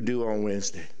do you do on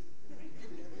Wednesday?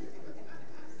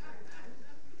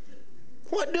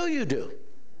 What do you do?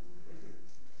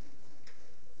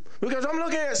 Because I'm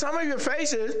looking at some of your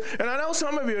faces, and I know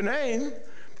some of your names,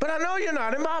 but I know you're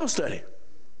not in Bible study.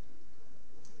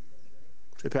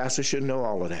 The pastor should know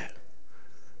all of that.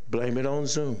 Blame it on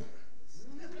Zoom.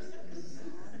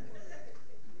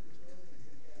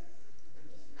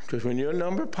 Because when your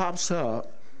number pops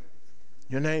up,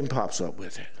 your name pops up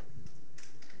with it.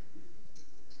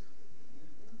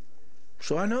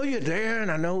 So I know you're there, and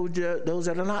I know those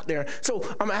that are not there. So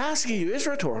I'm asking you, it's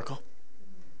rhetorical.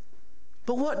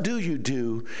 But what do you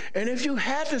do? And if you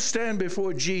had to stand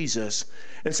before Jesus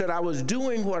and said, I was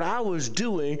doing what I was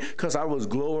doing because I was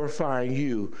glorifying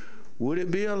you, would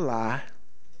it be a lie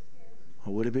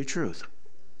or would it be truth?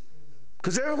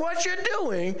 Because if what you're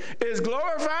doing is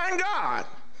glorifying God,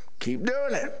 keep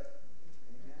doing it.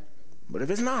 But if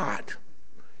it's not,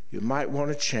 you might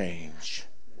want to change.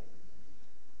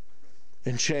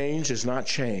 And change is not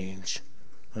change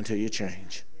until you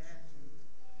change.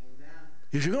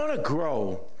 If you're going to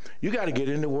grow, you got to get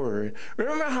in the Word.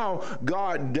 Remember how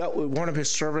God dealt with one of his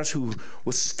servants who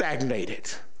was stagnated,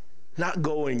 not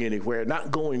going anywhere,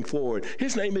 not going forward.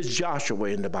 His name is Joshua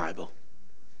in the Bible.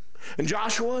 And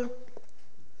Joshua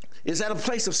is at a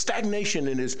place of stagnation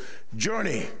in his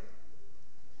journey.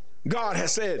 God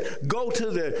has said, go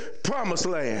to the promised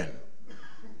land.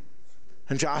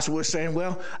 And Joshua is saying,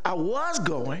 well, I was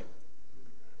going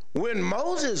when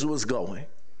Moses was going.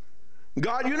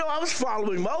 God, you know I was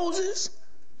following Moses.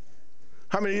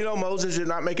 How many of you know Moses did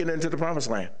not make it into the promised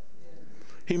land?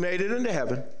 He made it into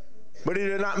heaven, but he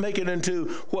did not make it into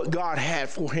what God had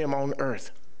for him on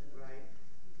earth.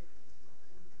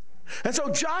 And so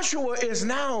Joshua is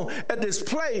now at this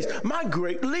place. My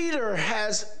great leader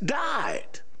has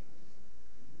died.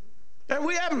 And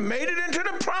we haven't made it into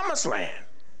the promised land.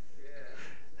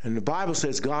 And the Bible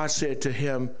says God said to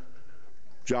him,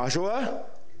 Joshua,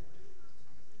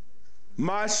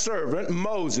 my servant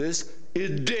Moses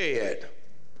is dead.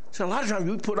 So a lot of times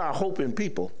we put our hope in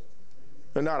people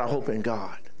and not our hope in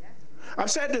God. I've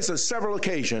said this on several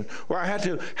occasions where I had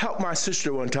to help my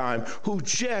sister one time who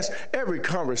just every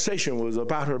conversation was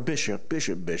about her bishop. I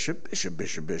said,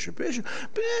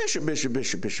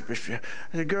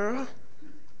 girl,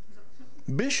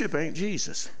 bishop ain't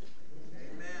Jesus.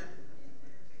 Amen.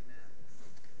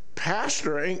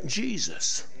 Pastor ain't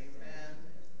Jesus.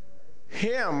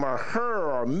 Him or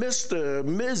her or Mr.,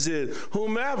 Mrs.,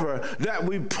 whomever that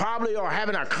we probably are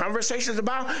having our conversations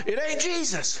about, it ain't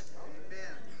Jesus. Amen.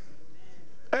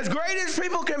 As great as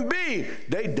people can be,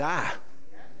 they die.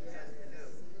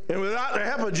 And without the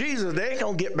help of Jesus, they ain't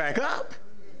going to get back up.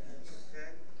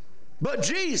 But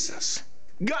Jesus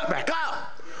got back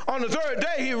up. On the third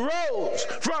day, he rose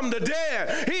from the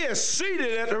dead. He is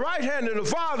seated at the right hand of the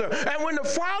Father. And when the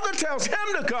Father tells him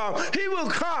to come, he will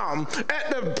come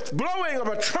at the blowing of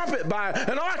a trumpet by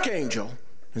an archangel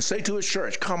and say to his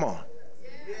church, come on.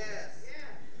 Yes.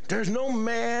 There's no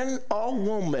man or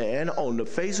woman on the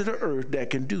face of the earth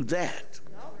that can do that.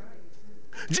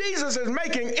 Jesus is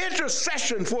making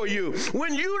intercession for you.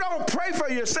 When you don't pray for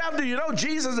yourself, do you know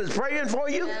Jesus is praying for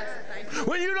you?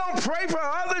 When you don't pray for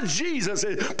others, Jesus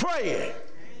is praying.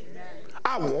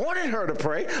 I wanted her to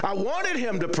pray. I wanted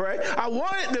him to pray. I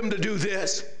wanted them to do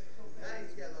this.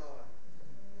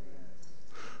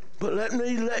 But let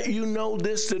me let you know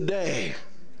this today.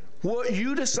 What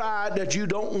you decide that you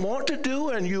don't want to do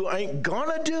and you ain't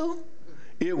gonna do,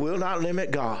 it will not limit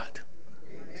God.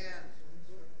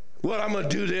 Well, I'm going to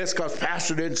do this because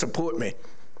pastor didn't support me.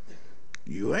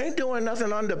 You ain't doing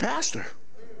nothing under pastor.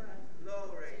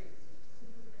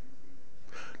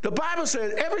 The Bible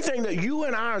says everything that you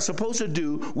and I are supposed to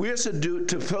do, we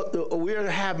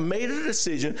have made a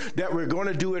decision that we're going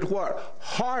to do it what?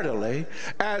 Heartily,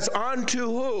 as unto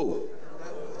who?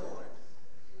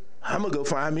 I'm going to go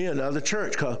find me another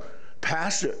church because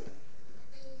pastor,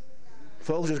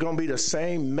 folks, it's going to be the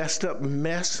same messed up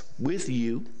mess with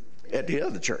you at the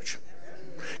other church,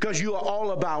 because you are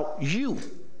all about you. That's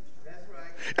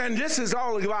right. And this is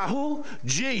all about who?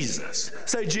 Jesus.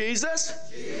 Say Jesus.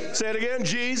 Jesus. Say it again,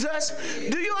 Jesus.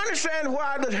 Do you understand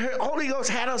why the Holy Ghost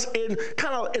had us in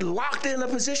kind of locked in a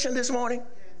position this morning?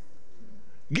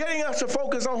 Getting us to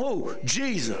focus on who?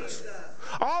 Jesus.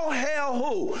 All hail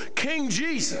who? King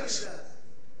Jesus.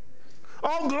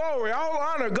 All glory, all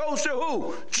honor goes to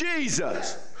who?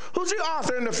 Jesus. Who's the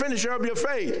author and the finisher of your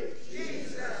faith?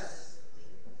 Jesus.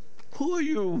 Who are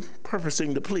you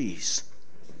purposing to please?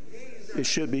 Jesus. It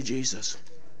should be Jesus.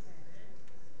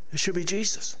 It should be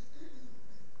Jesus.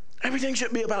 Everything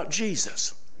should be about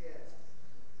Jesus.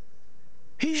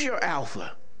 He's your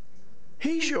Alpha.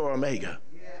 He's your Omega.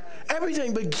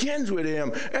 Everything begins with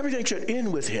him. Everything should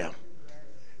end with him.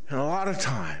 And a lot of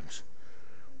times,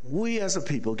 we as a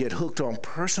people get hooked on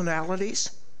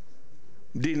personalities,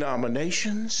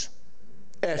 denominations,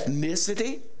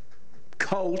 ethnicity,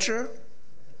 culture.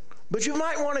 But you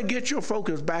might want to get your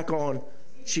focus back on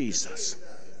Jesus.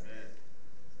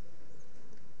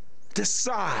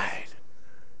 Decide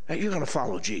that you're going to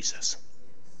follow Jesus.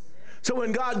 So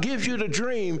when God gives you the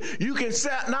dream, you can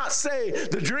not say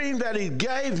the dream that he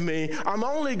gave me, I'm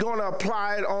only going to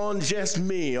apply it on just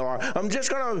me, or I'm just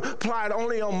going to apply it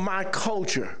only on my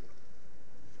culture.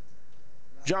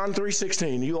 John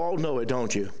 3:16, you all know it,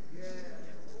 don't you?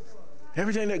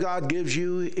 Everything that God gives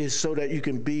you is so that you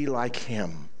can be like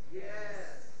him.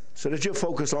 So that you're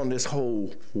focused on this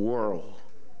whole world.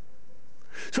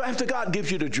 So after God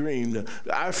gives you the dream,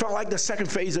 I felt like the second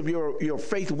phase of your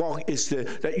faith walk is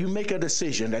that you make a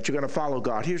decision that you're going to follow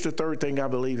God. Here's the third thing I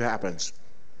believe happens.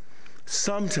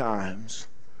 Sometimes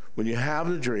when you have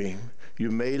the dream, you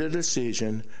made a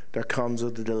decision, there comes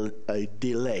a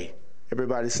delay.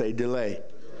 Everybody say delay.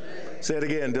 Delay. Say it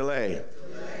again, delay.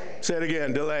 Delay. Say it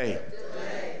again, delay.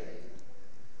 Delay.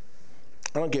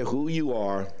 I don't care who you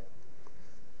are.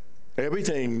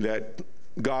 Everything that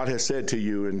God has said to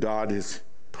you and God has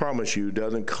promised you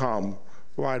doesn't come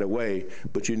right away,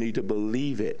 but you need to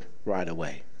believe it right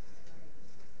away.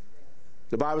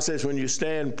 The Bible says when you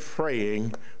stand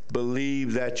praying,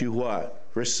 believe that you what?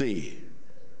 Receive.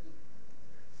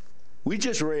 We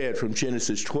just read from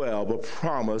Genesis 12 a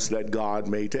promise that God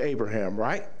made to Abraham,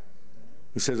 right?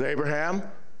 He says, Abraham,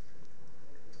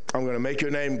 I'm going to make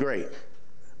your name great.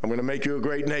 I'm going to make you a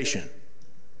great nation.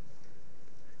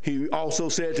 He also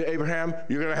said to Abraham,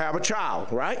 you're going to have a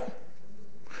child, right?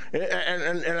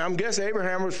 And I'm guessing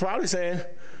Abraham was probably saying,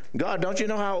 God, don't you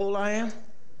know how old I am?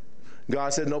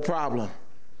 God said, no problem.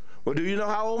 Well, do you know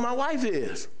how old my wife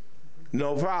is?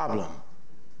 No problem.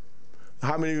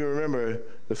 How many of you remember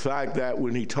the fact that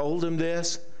when he told him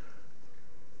this,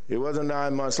 it wasn't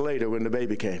 9 months later when the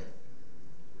baby came?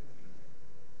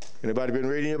 Anybody been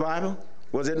reading your Bible?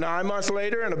 Was it 9 months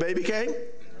later and the baby came? No.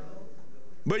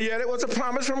 But yet it was a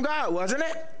promise from God, wasn't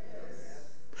it?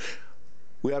 Yes.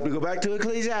 We have to go back to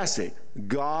Ecclesiastes.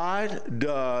 God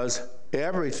does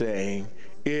everything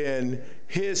in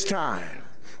his time.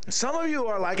 Some of you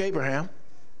are like Abraham.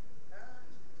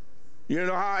 You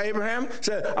know how Abraham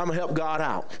said, I'm going to help God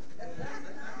out.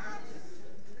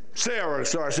 Sarah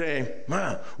started saying,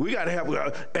 man, we got to help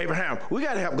God. Abraham, we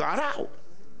got to help God out.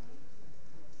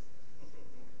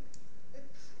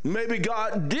 Maybe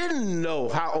God didn't know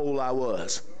how old I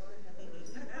was.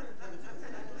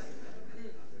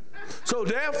 So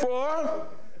therefore,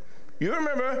 you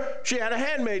remember she had a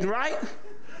handmaiden, right?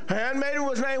 Her handmaiden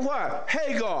was named what?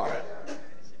 Hagar.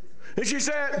 And she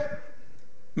said,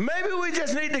 maybe we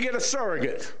just need to get a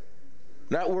surrogate.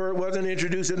 That word wasn't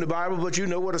introduced in the Bible, but you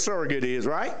know what a surrogate is,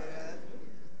 right?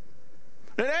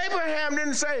 And Abraham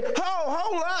didn't say, oh,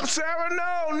 hold up, Sarah,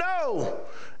 no.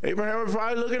 Abraham was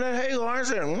probably looking at Hagar and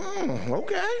saying,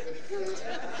 okay.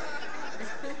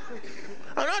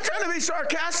 I'm not trying to be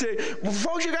sarcastic, but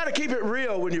folks, you got to keep it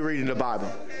real when you're reading the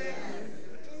Bible.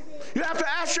 You have to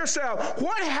ask yourself,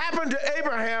 what happened to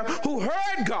Abraham who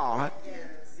heard God,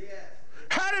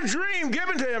 had a dream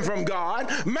given to him from God,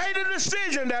 made a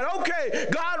decision that, okay,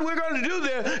 God, we're going to do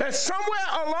this, and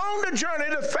somewhere along the journey,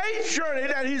 the faith journey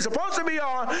that he's supposed to be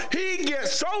on, he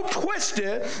gets so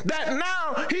twisted that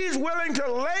now he's willing to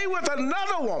lay with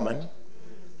another woman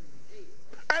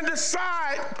and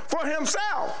decide for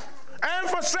himself and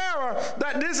for Sarah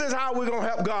that this is how we're going to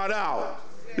help God out.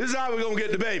 This is how we're going to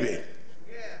get the baby.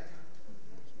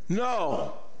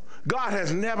 No, God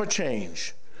has never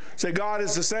changed. Say, God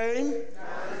is the same,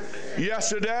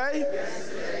 yesterday,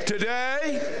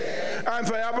 today, and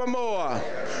forevermore.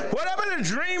 Whatever the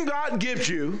dream God gives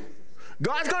you,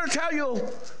 God's going to tell you,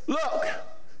 look,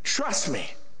 trust me.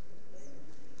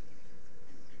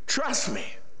 Trust me.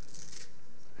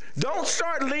 Don't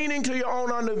start leaning to your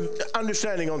own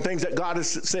understanding on things that God has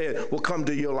said will come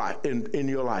to your life in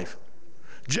your life.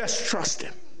 Just trust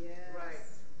him.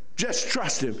 Just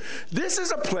trust him. This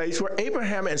is a place where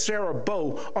Abraham and Sarah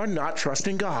both are not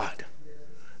trusting God.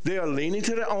 They are leaning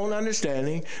to their own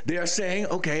understanding. They are saying,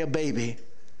 okay, a baby,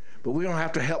 but we don't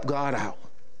have to help God out.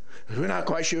 We're not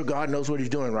quite sure God knows what he's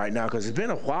doing right now because it's been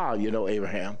a while, you know,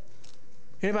 Abraham.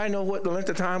 Anybody know what the length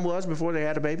of time was before they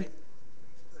had a baby?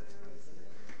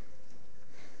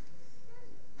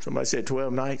 Somebody said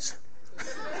 12 nights.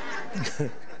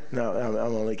 No,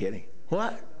 I'm only kidding.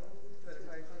 What?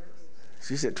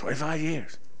 She said 25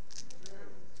 years.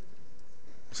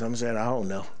 Some said, I don't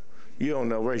know. You don't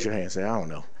know, raise your hand, say, I don't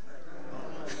know.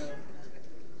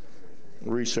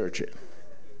 Research it.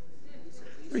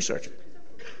 Research it.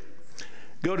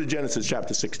 Go to Genesis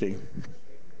chapter 16.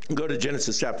 Go to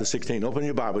Genesis chapter 16. Open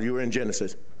your Bible. You were in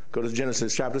Genesis. Go to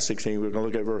Genesis chapter 16. We're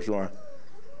going to look at verse 1.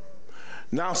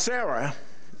 Now Sarah,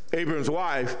 Abram's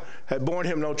wife, had borne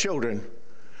him no children.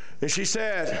 And she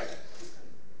said,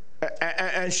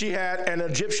 and she had an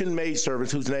Egyptian maidservant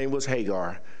whose name was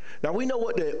Hagar. Now we know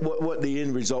what the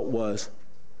end result was.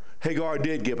 Hagar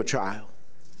did give a child.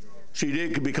 She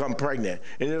did become pregnant.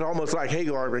 And it's almost like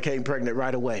Hagar became pregnant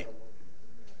right away.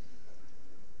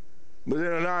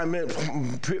 Within a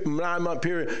 9-month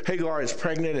period, Hagar is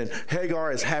pregnant and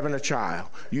Hagar is having a child.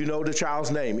 You know the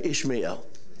child's name, Ishmael.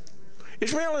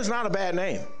 Ishmael is not a bad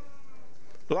name.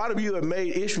 A lot of you have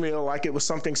made Ishmael like it was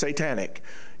something satanic.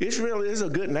 Ishmael is a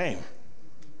good name.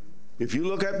 If you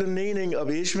look at the meaning of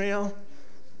Ishmael,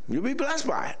 you'll be blessed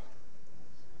by it.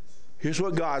 Here's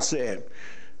what God said.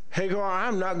 Hagar,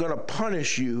 I'm not going to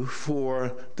punish you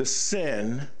for the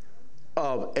sin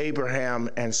of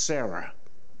Abraham and Sarah.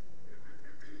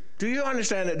 Do you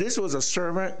understand that this was a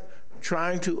servant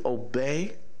trying to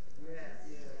obey,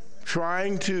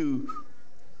 trying to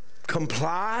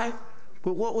comply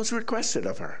with what was requested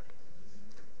of her?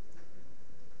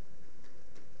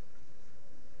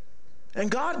 And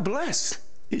God blessed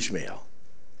Ishmael.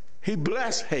 He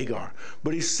blessed Hagar.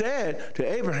 But he said to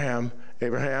Abraham,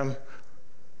 Abraham,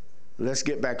 let's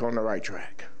get back on the right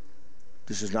track.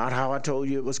 This is not how I told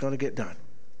you it was going to get done.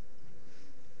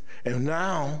 And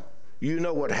now, you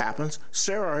know what happens.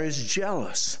 Sarah is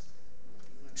jealous.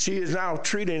 She is now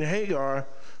treating Hagar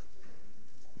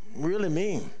really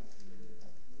mean.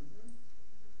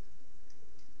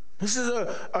 This is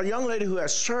a young lady who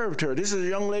has served her. This is a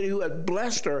young lady who has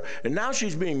blessed her, and now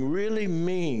she's being really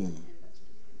mean.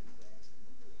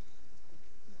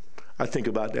 I think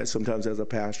about that sometimes as a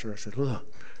pastor. I said, look,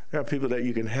 there are people that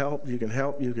you can help, you can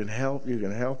help, you can help, you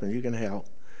can help, and you can help.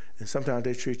 And sometimes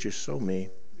they treat you so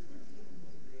mean.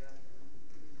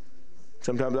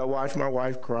 Sometimes I watch my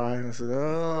wife cry, and I said,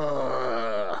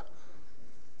 oh.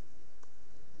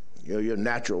 You know, your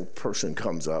natural person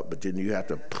comes up, but then you have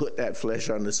to put that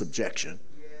flesh under subjection.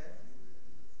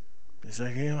 It's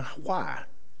like, you know, why?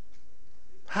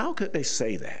 How could they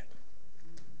say that?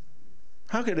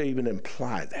 How could they even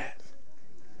imply that?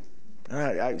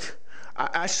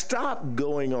 I stopped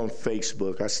going on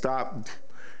Facebook. I stopped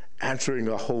answering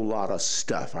a whole lot of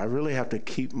stuff. I really have to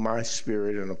keep my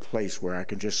spirit in a place where I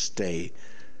can just stay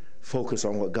focused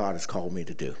on what God has called me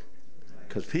to do.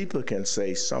 Because people can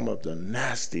say some of the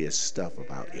nastiest stuff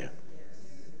about you.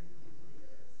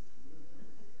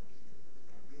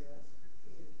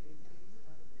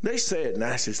 They said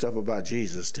nasty stuff about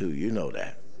Jesus too, you know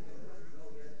that.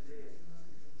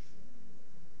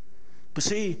 But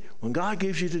see, when God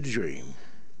gives you the dream,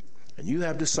 and you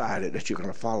have decided that you're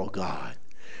going to follow God,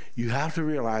 you have to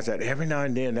realize that every now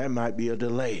and then that might be a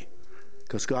delay,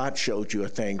 because God showed you a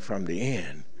thing from the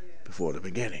end before the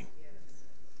beginning.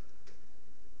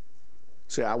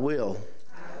 Say, I will.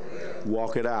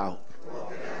 Walk it out.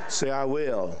 Say, I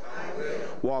will.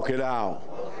 Walk it out.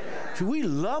 See, we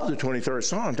love the 23rd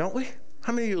Psalm, don't we?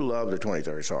 How many of you love the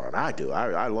 23rd Psalm? I do.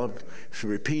 I love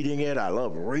repeating it. I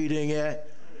love reading it.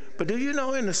 But do you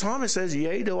know in the Psalm it says,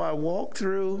 yea, though I walk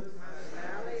through?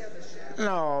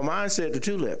 No, mine said the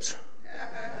tulips.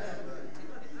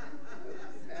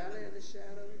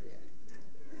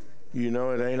 You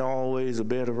know it ain't always a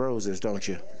bed of roses, don't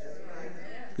you?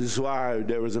 This is why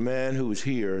there was a man who was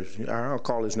here. I'll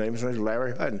call his name. His name is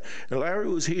Larry Hutton. And Larry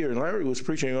was here, and Larry was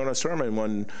preaching on a sermon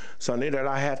one Sunday that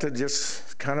I had to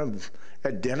just kind of,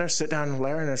 at dinner, sit down with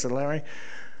Larry, and I said, Larry,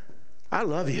 I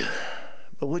love you,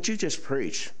 but what you just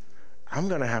preached, I'm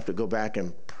going to have to go back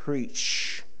and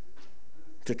preach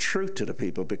the truth to the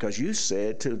people, because you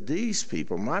said to these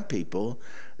people, my people,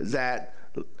 that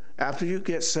after you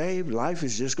get saved, life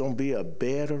is just going to be a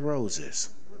bed of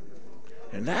roses.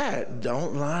 And that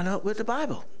don't line up with the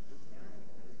Bible.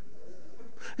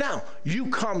 Now, you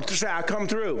come to say, I come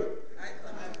through.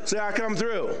 Say, I come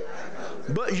through.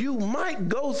 But you might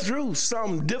go through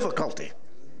some difficulty.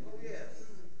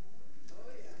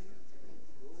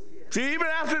 See, even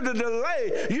after the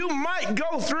delay, you might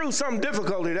go through some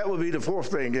difficulty. That would be the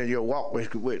fourth thing in your walk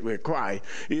with Christ.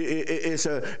 It's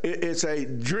a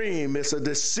dream. It's a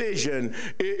decision.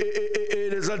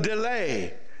 It is a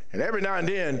delay. And every now and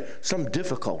then, some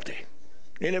difficulty.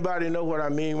 Anybody know what I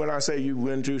mean when I say you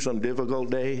went through some difficult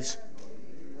days?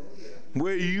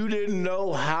 Where you didn't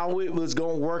know how it was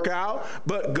going to work out,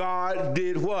 but God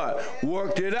did what?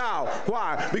 Worked it out.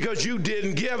 Why? Because you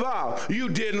didn't give up. You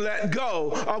didn't let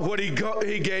go of what he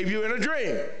gave you in a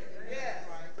dream.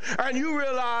 And you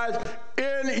realized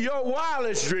in your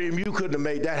wildest dream, you couldn't have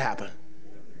made that happen.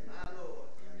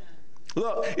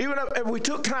 Look, even if we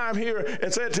took time here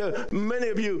and said to many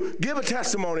of you, give a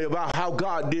testimony about how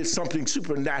God did something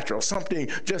supernatural, something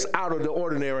just out of the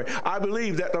ordinary, I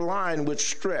believe that the line would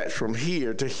stretch from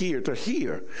here to here to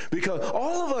here, because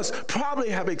all of us probably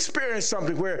have experienced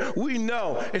something where we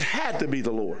know it had to be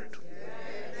the Lord.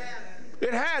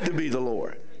 It had to be the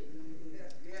Lord.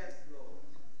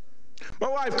 My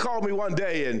wife called me one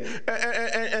day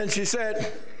and she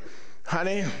said,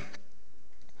 honey,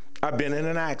 I've been in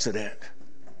an accident.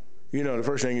 You know, the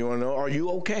first thing you want to know, are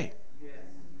you okay? Yes.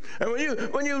 And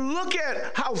when you look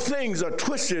at how things are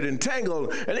twisted and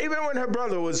tangled, and even when her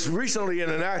brother was recently in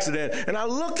an accident, and I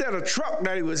looked at a truck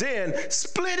that he was in,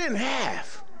 split in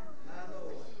half.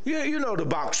 You know the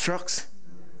box trucks.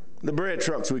 The bread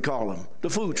trucks, we call them. The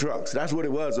food trucks. That's what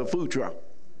it was, a food truck.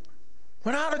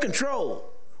 Went out of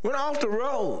control. Went off the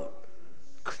road.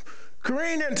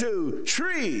 Careened into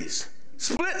trees.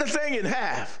 Split the thing in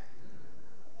half.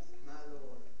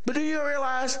 But do you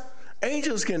realize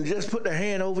angels can just put their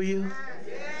hand over you?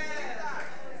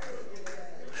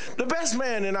 The best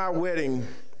man in our wedding,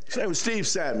 his name was Steve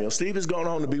Samuel. Steve has gone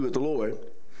on to be with the Lord.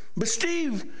 But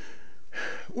Steve,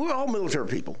 we're all military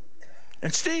people.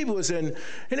 And Steve was in,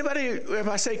 anybody, if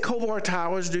I say Kobar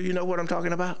Towers, do you know what I'm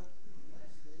talking about?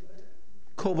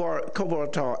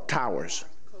 Kobar Towers.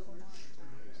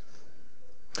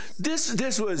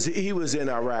 He was in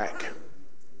Iraq.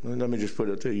 Let me just put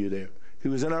it to you there. He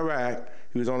was in Iraq.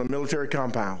 He was on a military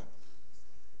compound.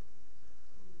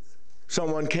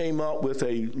 Someone came up with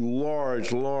a large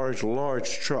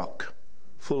truck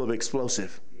full of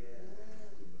explosive.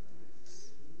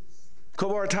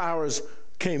 Kobar Towers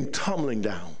came tumbling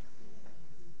down.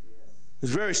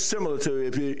 It's very similar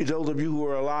to those of you who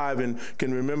are alive and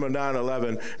can remember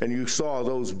 9/11, and you saw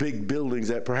those big buildings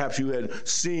that perhaps you had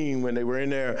seen when they were in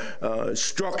their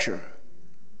structure,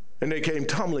 and they came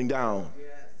tumbling down.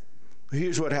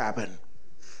 Here's what happened.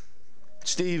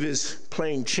 Steve is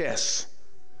playing chess.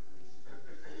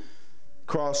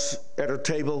 Across at a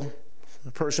table,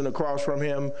 a person across from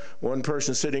him, one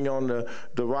person sitting on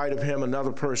the right of him,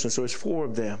 another person, so it's four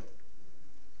of them.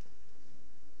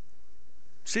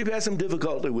 Steve had some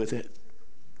difficulty with it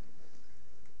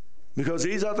because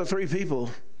these other three people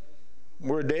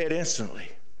were dead instantly.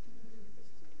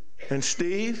 And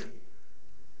Steve,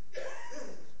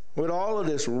 with all of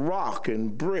this rock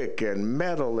and brick and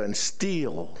metal and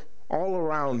steel all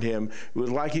around him, it was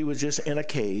like he was just in a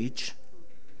cage,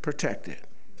 protected.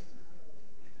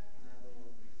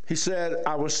 He said,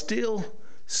 I was still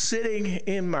sitting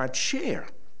in my chair,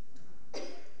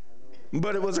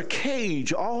 but it was a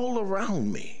cage all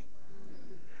around me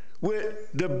with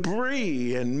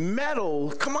debris and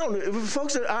metal. Come on,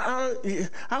 folks, I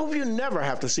hope you never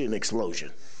have to see an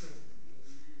explosion.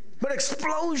 But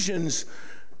explosions,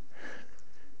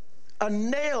 a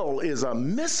nail is a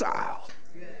missile.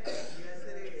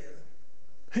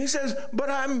 He says, but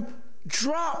I'm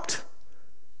dropped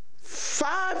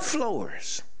 5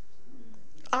 floors.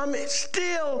 I'm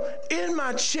still in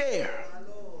my chair.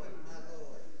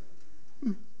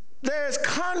 There's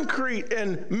concrete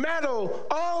and metal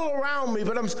all around me,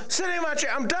 but I'm sitting in my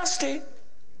chair. I'm dusty,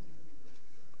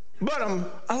 but I'm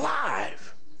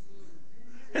alive.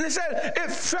 And he said,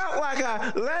 it felt like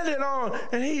I landed on,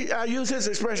 and I use his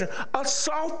expression, a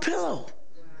soft pillow.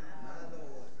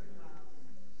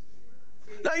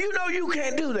 Now, you know you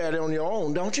can't do that on your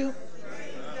own, don't you?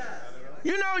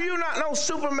 You know you're not no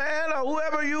Superman or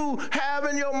whoever you have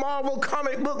in your Marvel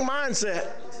comic book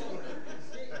mindset.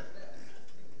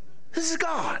 This is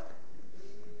God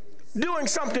doing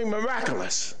something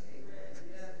miraculous.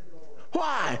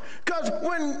 Why? Because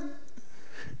when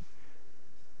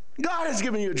God has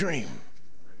given you a dream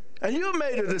and you've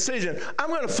made a decision, I'm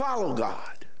going to follow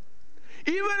God,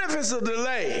 even if it's a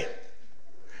delay,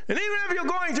 and even if you're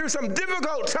going through some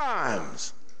difficult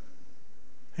times,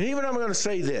 and even I'm going to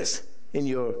say this in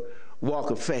your walk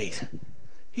of faith,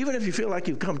 even if you feel like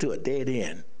you've come to a dead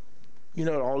end. You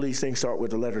know, all these things start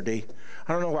with the letter D.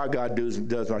 I don't know why God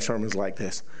does my sermons like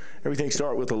this. Everything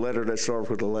starts with a letter that starts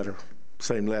with a letter,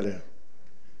 same letter.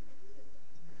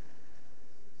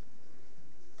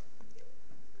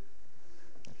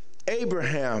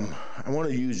 Abraham, I want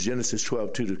to use Genesis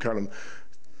 12:2 to kind of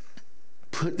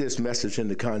put this message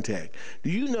into context. Do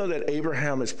you know that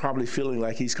Abraham is probably feeling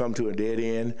like he's come to a dead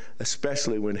end,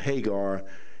 especially when Hagar,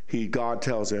 God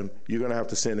tells him, you're going to have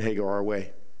to send Hagar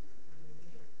away.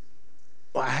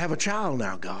 Well, I have a child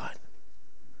now, God.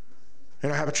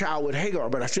 And I have a child with Hagar,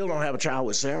 but I still don't have a child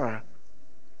with Sarah.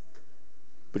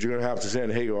 But you're going to have to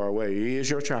send Hagar away. He is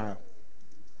your child.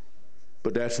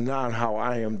 But that's not how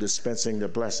I am dispensing the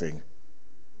blessing.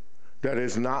 That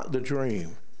is not the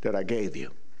dream that I gave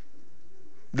you.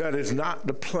 That is not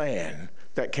the plan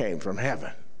that came from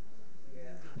heaven.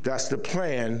 That's the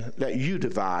plan that you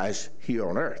devised here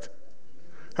on earth.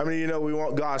 How many of you know we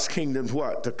want God's kingdom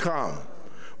what? To come.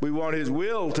 We want his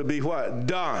will to be what?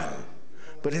 Done.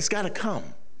 But it's got to come.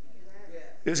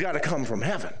 It's got to come from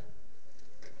heaven.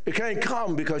 It can't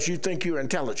come because you think you're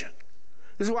intelligent.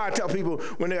 This is why I tell people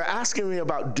when they're asking me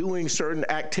about doing certain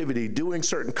activity, doing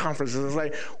certain conferences, it's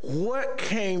like, what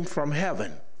came from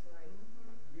heaven?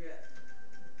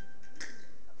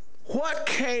 What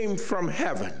came from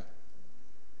heaven?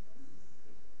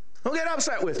 Don't get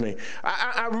upset with me.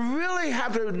 I really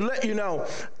have to let you know,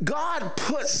 God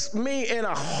puts me in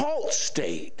a halt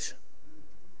state.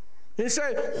 He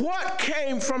said, what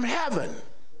came from heaven?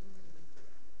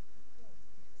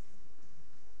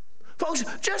 Folks,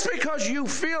 just because you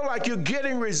feel like you're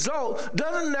getting results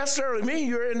doesn't necessarily mean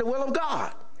you're in the will of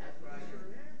God.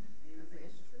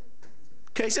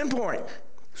 Case in point,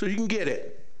 so you can get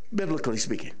it, biblically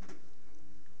speaking.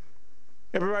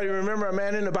 Everybody remember a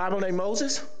man in the Bible named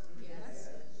Moses? Yes.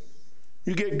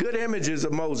 You get good images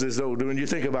of Moses, though, when you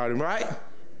think about him, right?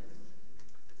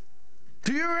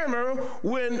 Do you remember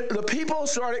when the people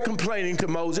started complaining to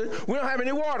Moses, we don't have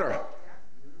any water?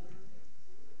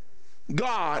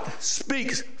 God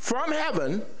speaks from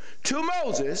heaven to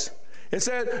Moses and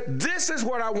said, this is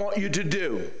what I want you to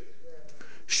do.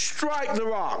 Strike the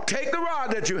rock. Take the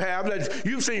rod that you have, that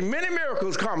you've seen many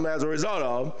miracles come as a result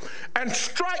of, and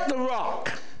strike the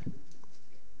rock.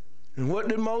 And what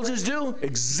did Moses do?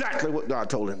 Exactly what God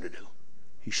told him to do.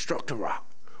 He struck the rock.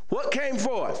 What came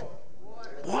forth?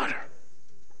 Water.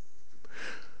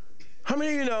 How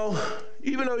many of you know,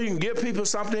 even though you can give people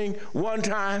something one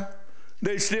time,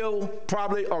 they still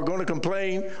probably are going to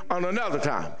complain on another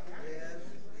time?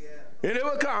 And it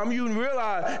will come, you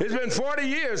realize it's been 40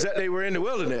 years that they were in the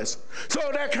wilderness. So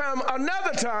there come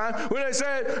another time when they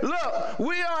say, look,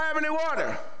 we don't have any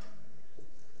water.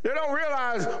 They don't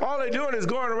realize all they're doing is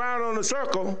going around on a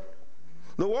circle.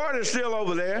 The water's still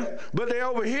over there, but they're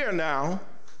over here now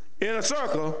in a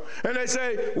circle, and they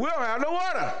say, we don't have no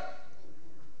water.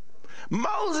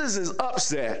 Moses is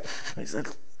upset. He said,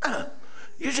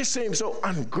 you just seem so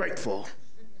ungrateful.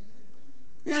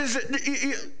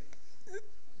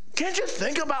 Can't you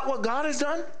think about what God has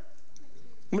done?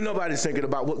 Well, nobody's thinking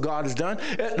about what God has done.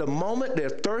 At the moment, they're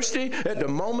thirsty. At the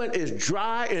moment, it's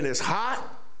dry and it's hot.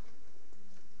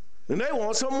 And they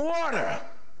want some water.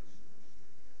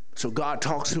 So God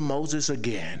talks to Moses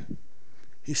again.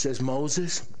 He says,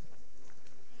 Moses,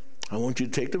 I want you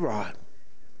to take the rod.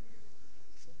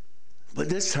 But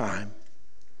this time,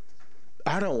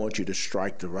 I don't want you to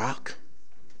strike the rock.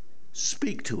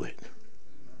 Speak to it.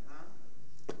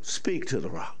 Speak to the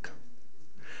rock.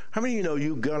 How many of you know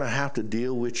you're going to have to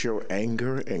deal with your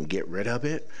anger and get rid of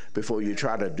it before you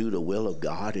try to do the will of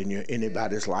God in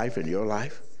anybody's life, in your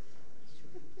life?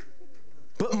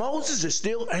 But Moses is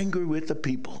still angry with the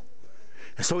people.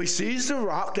 And so he sees the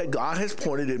rock that God has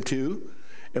pointed him to.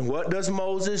 And what does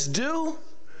Moses do?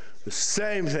 The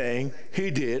same thing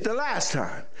he did the last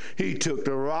time. He took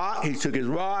the rock, he took his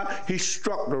rod, he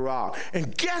struck the rock.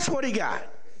 And guess what he got?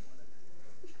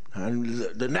 And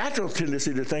the natural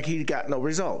tendency to think he got no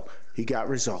result. He got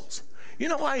results. You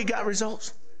know why he got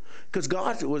results? Because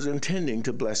God was intending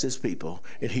to bless his people,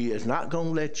 and he is not going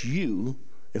to let you,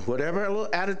 in whatever little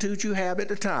attitude you have at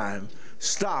the time,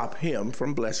 stop him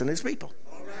from blessing his people.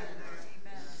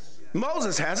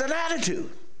 Moses has an attitude.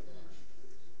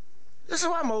 This is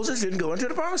why Moses didn't go into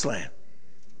the promised land.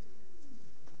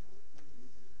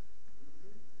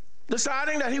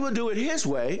 Deciding that he would do it his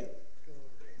way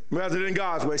rather than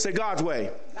God's way. Say God's way.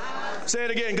 God's. Say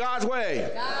it again. God's way.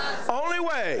 God's. Only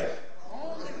way.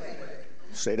 Only way.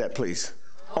 Say that, please.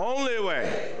 Only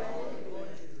way.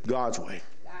 God's way.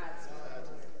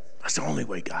 That's the only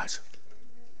way, guys.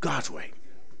 God's way.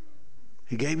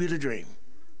 He gave you the dream.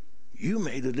 You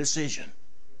made the decision.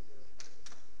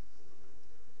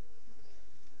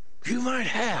 You might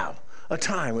have a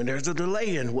time when there's a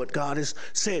delay in what God has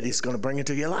said he's going to bring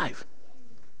into your life.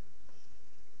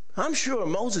 I'm sure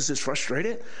Moses is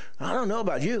frustrated. I don't know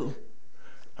about you.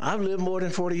 I've lived more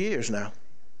than 40 years now.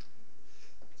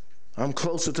 I'm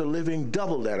closer to living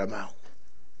double that amount.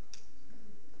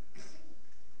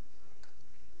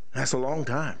 That's a long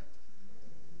time.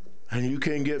 And you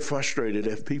can get frustrated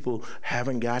if people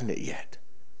haven't gotten it yet.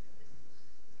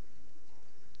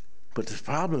 But the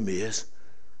problem is,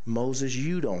 Moses,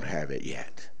 you don't have it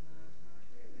yet.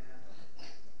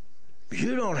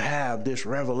 You don't have this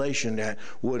revelation that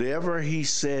whatever he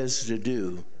says to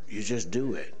do, you just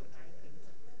do it.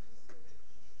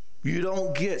 You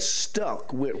don't get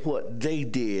stuck with what they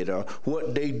did or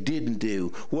what they didn't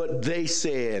do, what they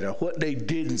said or what they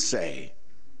didn't say.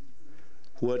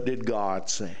 What did God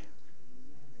say?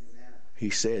 He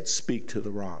said, speak to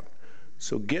the rock.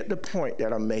 So get the point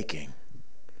that I'm making.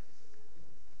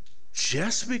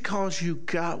 Just because you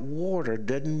got water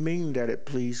doesn't mean that it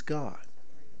pleased God.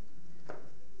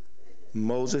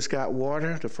 Moses got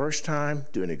water the first time,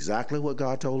 doing exactly what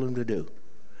God told him to do.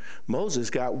 Moses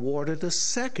got water the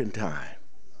second time,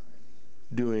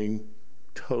 doing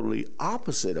totally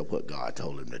opposite of what God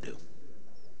told him to do.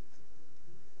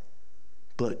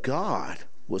 But God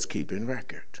was keeping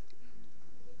record.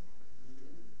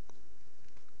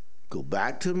 Go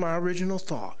back to my original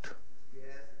thought.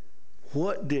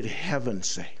 What did heaven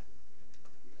say?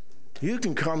 You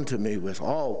can come to me with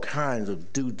all kinds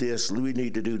of do this, we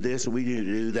need to do this, we need to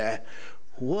do that.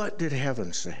 What did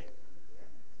heaven say?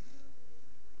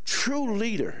 true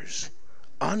leaders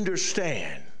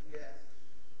understand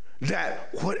that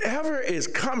whatever is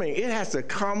coming, it has to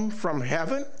come from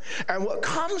heaven. And what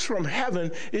comes from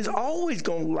heaven is always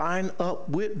going to line up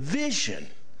with vision.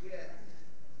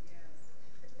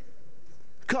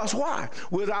 Because why?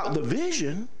 Without the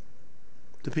vision,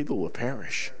 the people will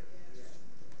perish.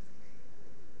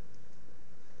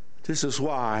 This is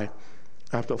why,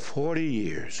 after 40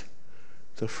 years,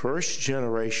 the first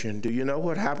generation, do you know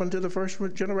what happened to the first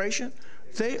generation?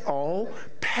 They all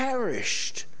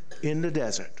perished in the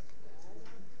desert,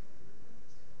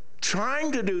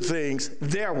 trying to do things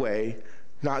their way,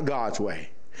 not God's way.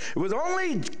 It was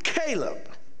only Caleb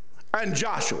and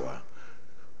Joshua,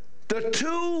 the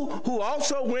two who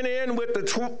also went in with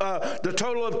the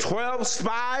total of 12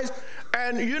 spies,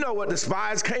 and you know what the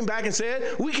spies came back and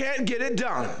said? We can't get it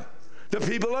done. The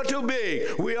people are too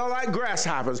big. We are like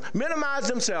grasshoppers. Minimize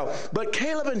themselves. But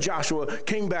Caleb and Joshua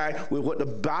came back with what the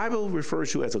Bible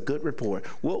refers to as a good report.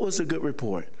 What was the good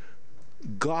report?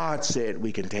 God said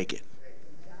we can take it.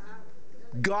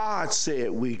 God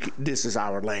said this is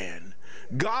our land.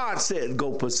 God said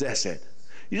go possess it.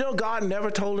 You know, God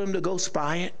never told them to go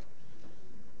spy it.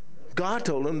 God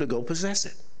told them to go possess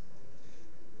it.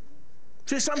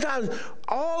 See, sometimes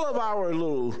all of our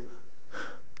little,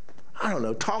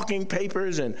 talking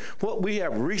papers and what we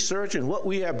have researched and what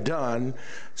we have done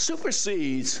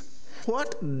supersedes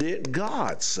what did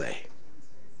God say.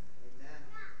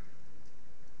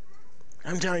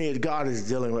 I'm telling you, God is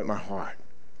dealing with my heart.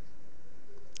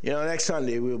 You know, next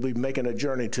Sunday we'll be making a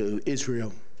journey to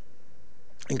Israel.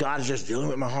 And God is just dealing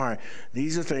with my heart.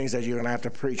 These are things that you're going to have to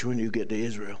preach when you get to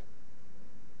Israel.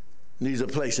 These are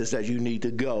places that you need to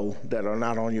go that are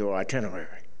not on your itinerary,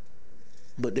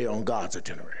 but they're on God's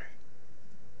itinerary.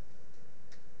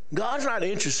 God's not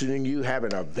interested in you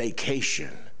having a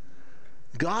vacation.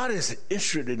 God is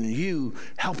interested in you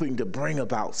helping to bring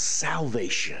about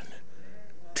salvation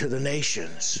to the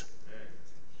nations.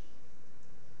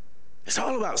 It's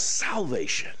all about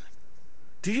salvation.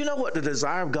 Do you know what the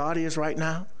desire of God is right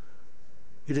now?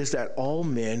 It is that all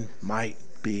men might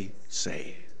be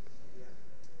saved.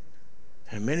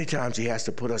 And many times he has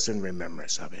to put us in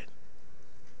remembrance of it.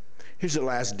 Here's the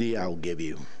last D I'll give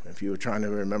you. If you were trying to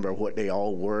remember what they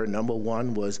all were, number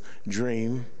 1 was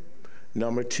dream.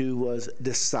 Number 2 was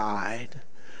decide.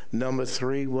 Number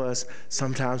 3 was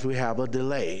sometimes we have a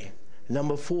delay.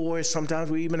 Number 4 is sometimes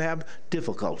we even have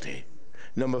difficulty.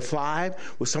 Number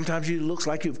 5 was sometimes it looks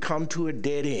like you've come to a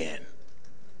dead end.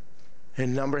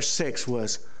 And number 6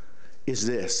 is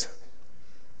this: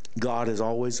 God is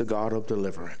always a God of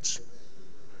deliverance.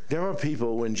 There were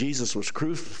people when Jesus was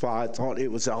crucified thought it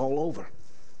was all over.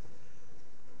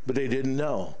 But they didn't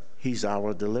know he's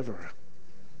our deliverer.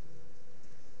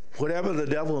 Whatever the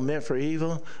devil meant for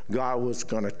evil, God was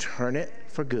going to turn it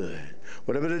for good.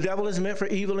 Whatever the devil has meant for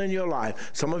evil in your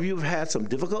life, some of you have had some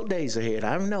difficult days ahead.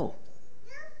 I know.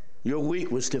 Your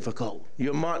week was difficult.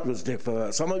 Your month was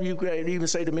difficult. Some of you could even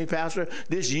say to me, Pastor,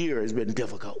 this year has been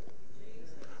difficult.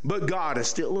 But God is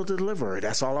still a deliverer.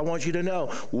 That's all I want you to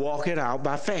know. Walk it out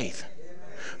by faith.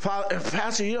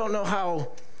 Pastor, you don't know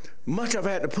how much I've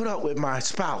had to put up with my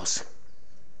spouse.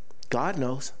 God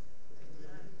knows.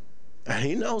 And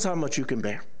he knows how much you can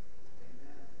bear.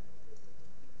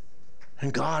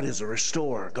 And God is a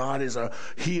restorer. God is a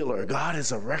healer. God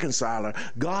is a reconciler.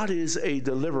 God is a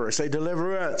deliverer. Say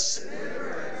deliverance.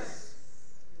 Deliverance.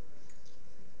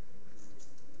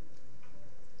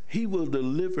 He will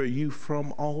deliver you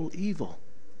from all evil.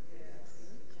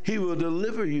 He will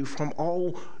deliver you from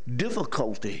all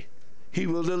difficulty. He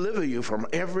will deliver you from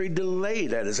every delay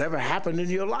that has ever happened in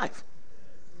your life.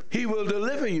 He will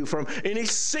deliver you from any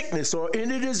sickness or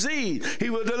any disease. He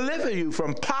will deliver you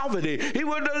from poverty. He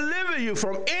will deliver you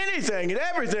from anything and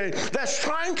everything that's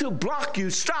trying to block you,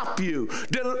 stop you.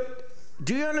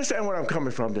 Do you understand where I'm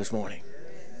coming from this morning?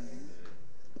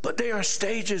 But there are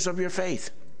stages of your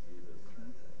faith.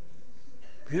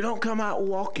 You don't come out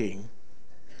walking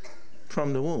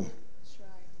from the womb.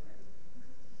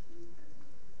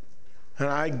 And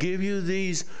I give you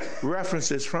these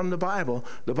references from the Bible.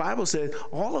 The Bible says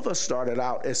all of us started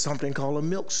out as something called a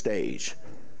milk stage.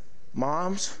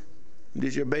 Moms,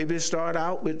 did your baby start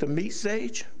out with the meat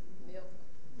stage?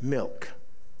 Milk.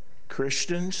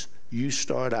 Christians, you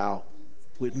start out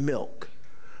with milk.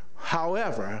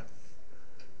 However,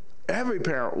 every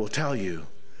parent will tell you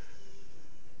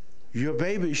your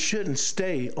baby shouldn't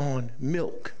stay on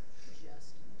milk.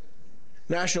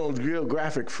 National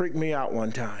Geographic freaked me out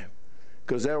one time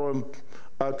because there were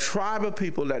a tribe of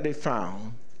people that they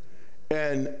found,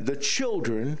 and the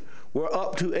children were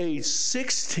up to age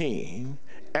 16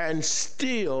 and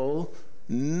still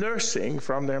nursing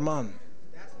from their mom.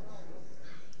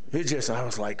 I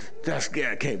was like,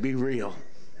 that can't be real.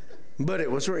 But it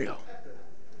was real.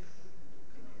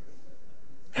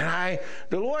 And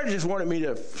the Lord just wanted me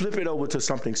to flip it over to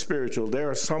something spiritual. There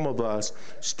are some of us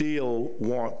still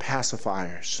want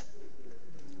pacifiers.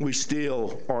 We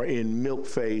still are in milk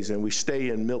phase, and we stay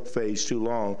in milk phase too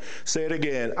long. Say it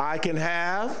again. I can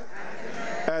have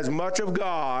as much of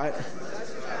God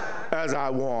as I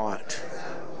want.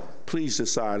 Please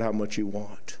decide how much you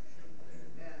want.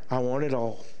 I want it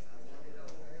all.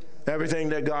 Everything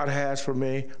that God has for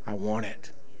me, I want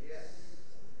it.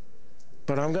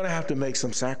 But I'm going to have to make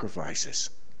some sacrifices.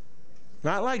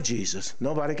 Not like Jesus.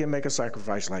 Nobody can make a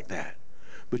sacrifice like that.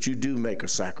 But you do make a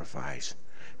sacrifice.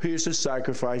 Here's the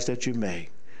sacrifice that you make.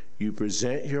 You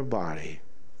present your body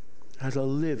as a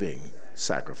living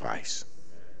sacrifice.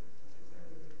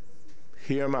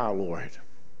 Hear my Lord.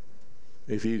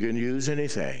 If you can use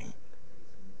anything,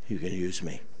 you can use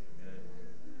me.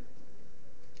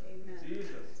 Amen.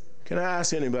 Can I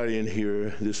ask anybody in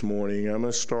here this morning? I'm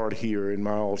going to start here in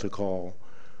my altar call.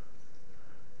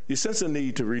 You sense a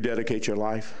need to rededicate your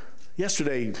life?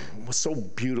 Yesterday was so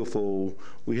beautiful.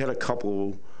 We had a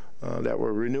couple that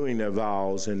were renewing their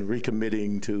vows and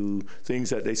recommitting to things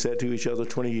that they said to each other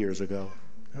 20 years ago.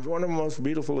 It was one of the most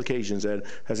beautiful occasions that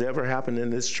has ever happened in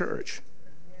this church.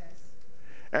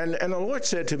 And the Lord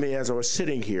said to me as I was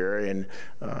sitting here, and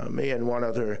me and one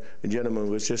other gentleman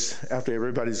was just, after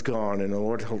everybody's gone, and the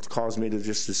Lord caused me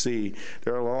to see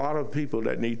there are a lot of people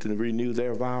that need to renew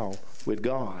their vow with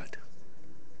God.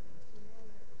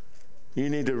 You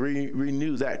need to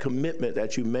renew that commitment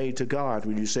that you made to God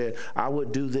when you said, I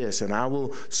would do this, and I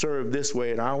will serve this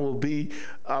way, and I will be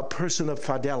a person of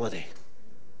fidelity.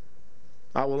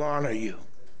 I will honor you.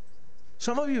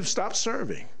 Some of you have stopped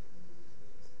serving.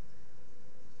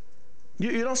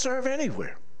 You don't serve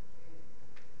anywhere.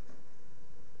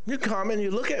 You come and you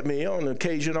look at me on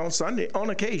occasion, on Sunday,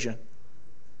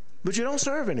 but you don't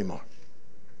serve anymore.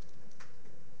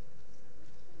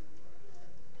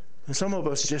 And some of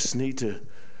us just need to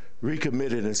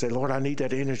recommit it and say, Lord, I need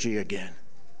that energy again.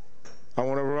 I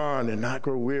want to run and not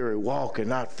grow weary, walk and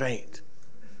not faint.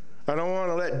 I don't want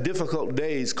to let difficult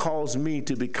days cause me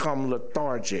to become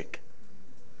lethargic.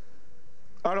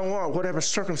 I don't want whatever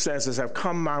circumstances have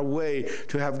come my way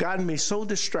to have gotten me so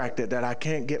distracted that I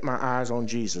can't get my eyes on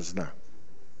Jesus now.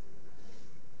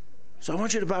 So I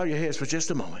want you to bow your heads for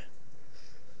just a moment.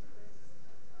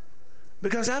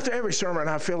 Because after every sermon,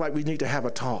 I feel like we need to have a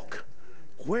talk.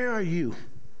 Where are you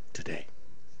today?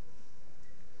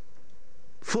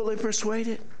 Fully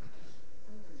persuaded?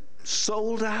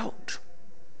 Sold out?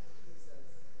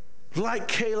 Like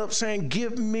Caleb saying,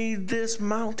 give me this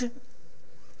mountain?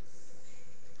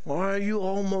 Or are you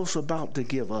almost about to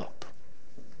give up?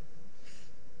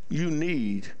 You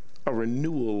need a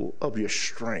renewal of your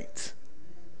strength.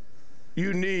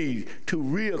 You need to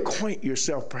reacquaint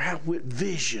yourself perhaps with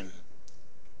vision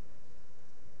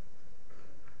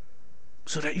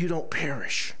so that you don't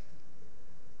perish.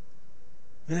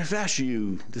 And if that's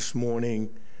you this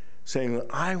morning saying,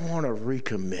 I want to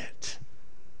recommit.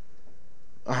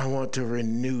 I want to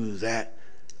renew that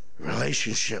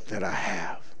relationship that I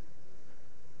have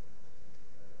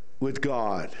with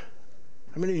God.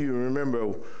 How many of you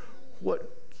remember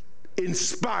what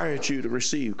inspired you to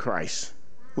receive Christ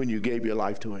when you gave your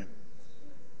life to him?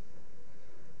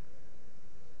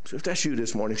 So if that's you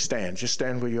this morning, stand. Just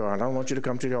stand where you are. I don't want you to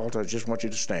come to the altar. I just want you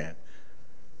to stand.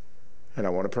 And I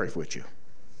want to pray with you.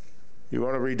 You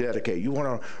want to rededicate. You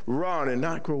want to run and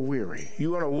not grow weary.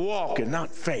 You want to walk and not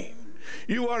faint.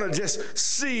 You want to just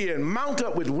see and mount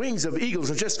up with wings of eagles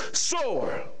and just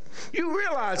soar. You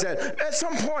realize that at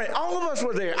some point, all of us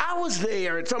were there. I was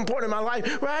there at some point in my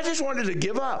life where I just wanted to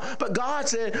give up. But God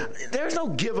said, there's no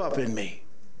give up in me.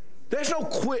 There's no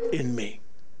quit in me.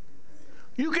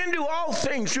 You can do all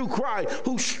things through Christ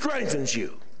who strengthens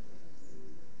you.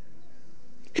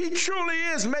 He truly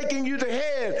is making you the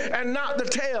head and not the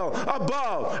tail,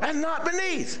 above and not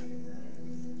beneath.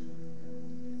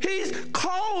 He's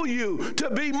called you to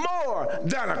be more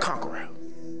than a conqueror.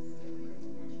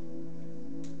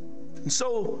 And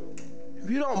so, if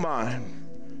you don't mind,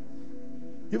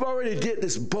 you've already did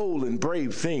this bold and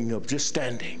brave thing of just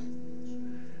standing.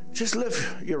 Just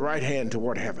lift your right hand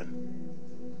toward heaven.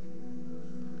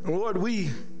 And Lord,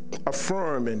 we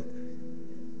affirm and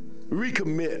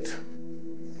recommit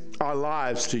our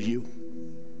lives to you,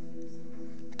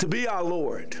 to be our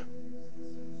Lord,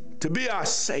 to be our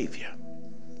Savior.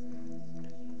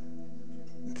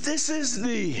 This is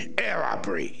the air I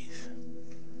breathe.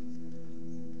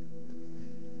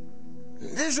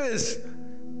 This is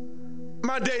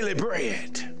my daily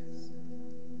bread.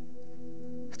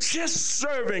 just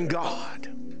serving God,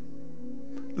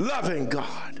 loving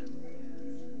God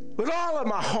with all of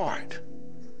my heart,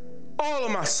 all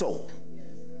of my soul,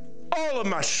 all of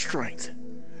my strength.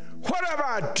 Whatever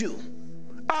I do,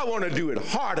 I want to do it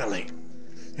heartily.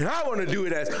 And I want to do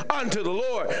it as unto the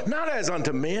Lord, not as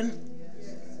unto men.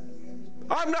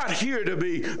 I'm not here to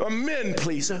be a men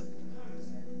pleaser.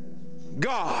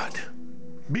 God,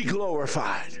 be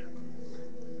glorified.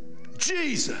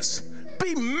 Jesus,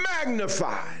 be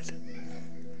magnified.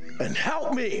 And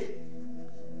help me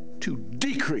to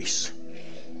decrease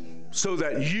so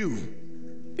that you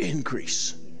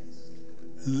increase.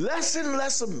 Less and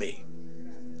less of me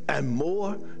and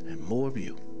more of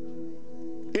you.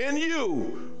 In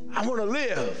you, I want to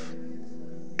live.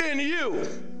 In you,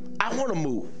 I want to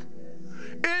move.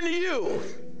 In you,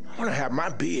 I want to have my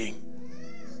being.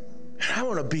 And I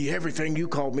want to be everything you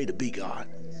called me to be, God.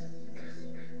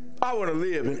 I want to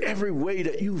live in every way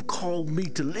that you've called me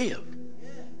to live.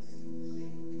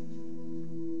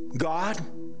 God,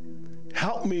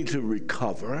 help me to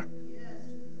recover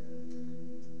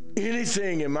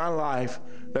anything in my life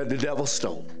that the devil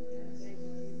stole.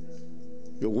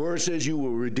 Your word says you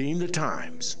will redeem the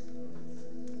times.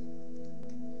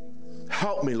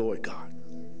 Help me, Lord God,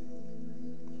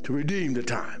 to redeem the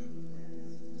time.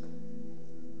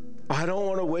 I don't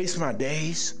want to waste my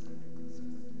days,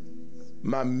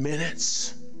 my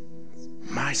minutes,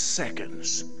 my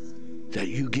seconds that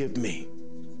you give me.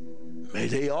 May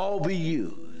they all be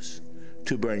used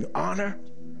to bring honor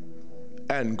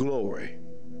and glory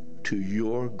to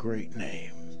your great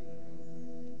name.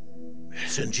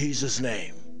 It's in Jesus'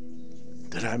 name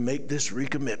that I make this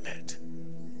recommitment.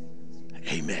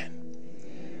 Amen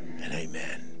and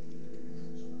amen.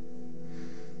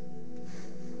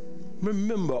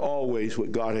 Remember always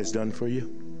what God has done for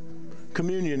you.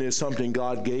 Communion is something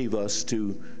God gave us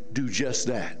to do just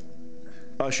that.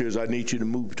 Ushers, I need you to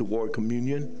move toward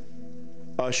communion.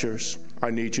 Ushers, I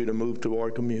need you to move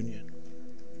toward communion.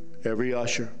 Every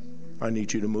usher, I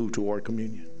need you to move toward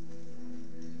communion.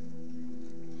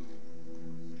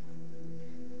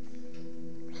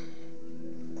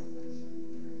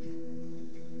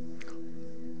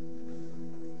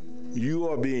 You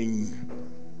are being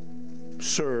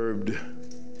served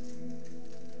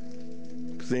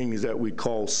things that we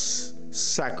call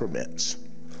sacraments,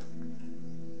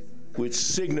 which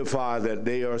signify that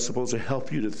they are supposed to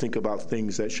help you to think about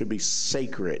things that should be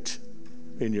sacred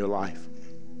in your life.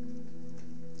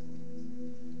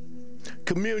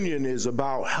 Communion is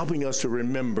about helping us to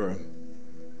remember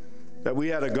that we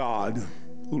had a God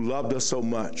who loved us so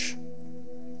much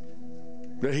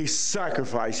that he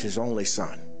sacrificed his only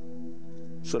son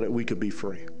so that we could be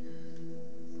free.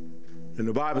 And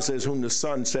the Bible says, whom the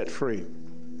Son set free,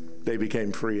 they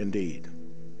became free indeed.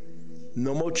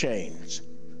 No more chains.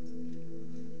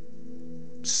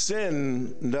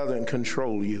 Sin doesn't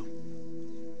control you.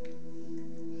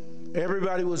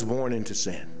 Everybody was born into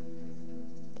sin.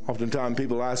 Oftentimes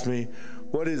people ask me,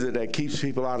 what is it that keeps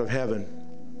people out of heaven?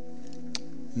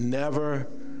 Never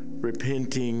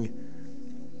repenting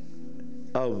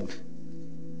of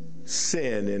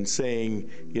sin and saying,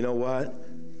 you know what?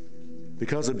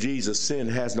 Because of Jesus, sin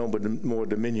has no more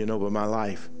dominion over my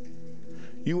life.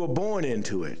 You were born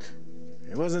into it.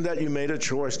 It wasn't that you made a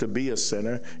choice to be a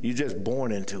sinner. You're just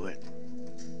born into it.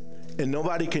 And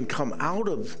nobody can come out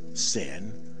of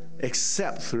sin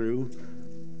except through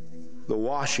the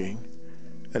washing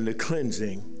and the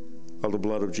cleansing of the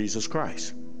blood of Jesus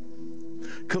Christ.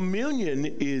 Communion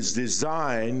is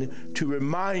designed to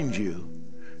remind you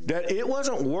that it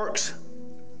wasn't works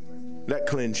that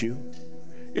cleanse you.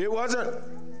 It wasn't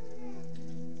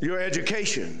your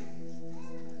education.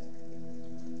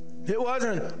 It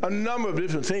wasn't a number of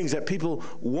different things that people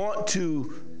want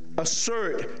to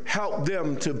assert help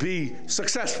them to be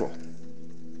successful.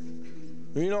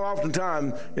 You know,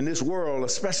 oftentimes in this world,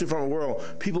 especially from the world,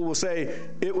 people will say,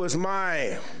 it was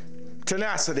my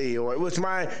tenacity, or it was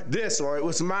my this, or it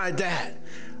was my that.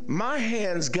 My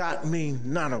hands got me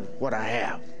none of what I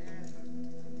have.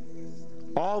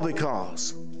 All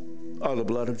because of the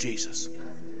blood of Jesus.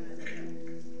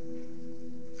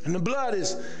 And the blood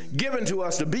is given to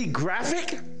us to be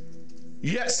graphic,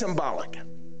 yet symbolic.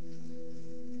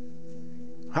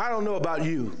 I don't know about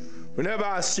you. Whenever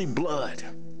I see blood,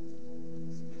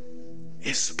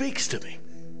 it speaks to me.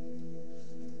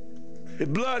 If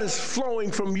blood is flowing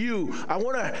from you, I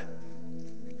want to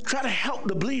try to help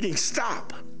the bleeding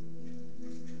stop,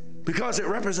 because it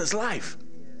represents life.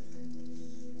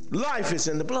 Life is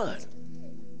in the blood.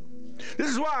 This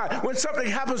is why when something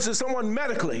happens to someone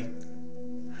medically,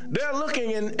 they're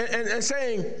looking and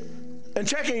saying, and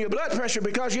checking your blood pressure,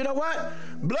 because you know what?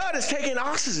 Blood is taking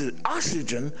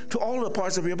oxygen to all the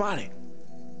parts of your body.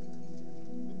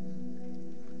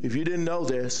 If you didn't know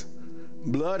this,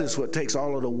 blood is what takes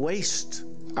all of the waste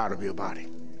out of your body.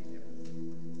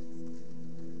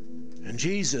 And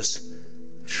Jesus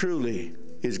truly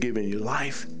is giving you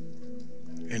life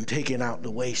and taking out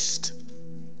the waste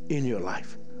in your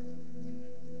life.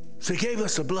 So he gave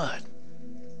us the blood.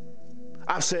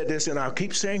 I've said this and I'll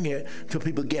keep saying it till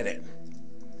people get it.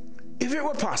 If it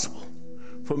were possible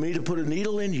for me to put a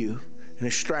needle in you and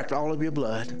extract all of your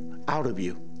blood out of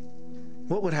you,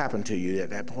 what would happen to you at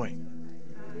that point?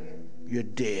 You're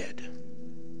dead.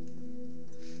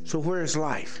 So where is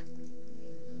life?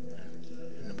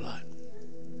 In the blood.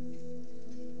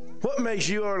 What makes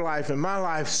your life and my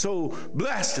life so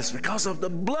blessed is because of the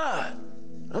blood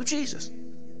of Jesus.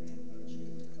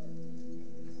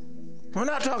 We're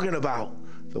not talking about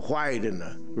the white and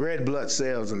the red blood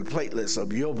cells and the platelets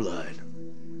of your blood.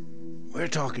 We're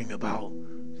talking about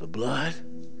the blood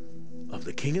of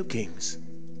the King of Kings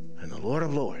and the Lord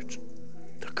of Lords,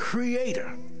 the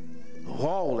creator of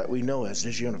all that we know as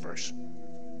this universe,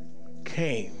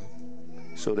 came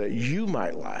so that you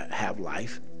might have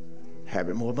life, have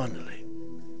it more abundantly.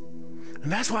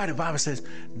 And that's why the Bible says,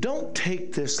 don't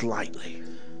take this lightly.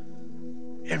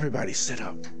 Everybody sit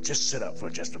up. Just sit up for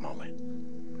just a moment.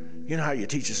 You know how your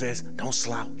teacher says, don't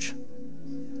slouch.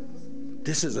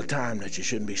 This is a time that you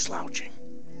shouldn't be slouching.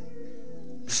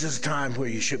 This is a time where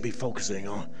you should be focusing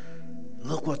on,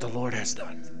 look what the Lord has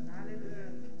done.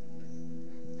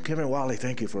 Kim and Wally,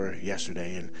 thank you for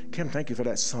yesterday. And Kim, thank you for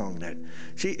that song. That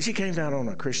she came down on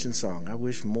a Christian song. I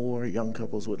wish more young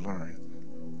couples would learn.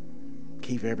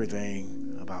 Keep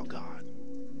everything about God.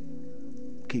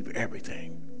 Keep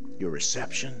everything. Your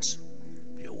receptions,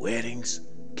 your weddings,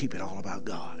 keep it all about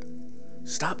God.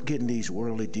 Stop getting these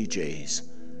worldly DJs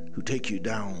who take you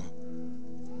down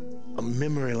a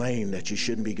memory lane that you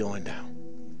shouldn't be going down.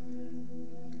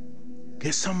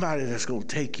 Get somebody that's going to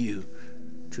take you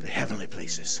to the heavenly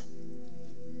places.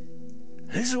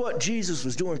 This is what Jesus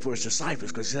was doing for his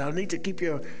disciples, because he said, I need to keep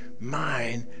your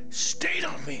mind stayed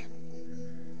on me.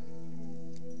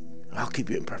 I'll keep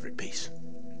you in perfect peace.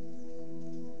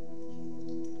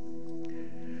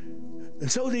 And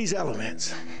so these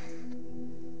elements,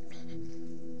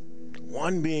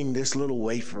 one being this little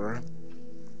wafer,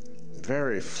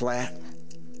 very flat,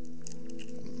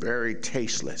 very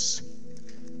tasteless.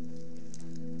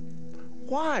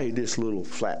 Why this little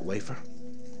flat wafer?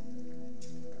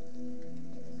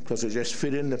 Because it just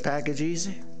fit in the package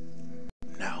easy?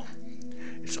 No.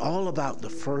 It's all about the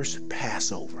first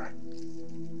Passover.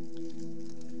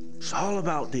 It's all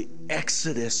about the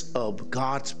exodus of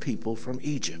God's people from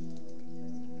Egypt.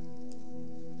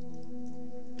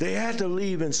 They had to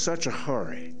leave in such a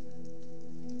hurry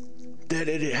that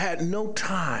it had no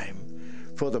time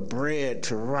for the bread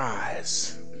to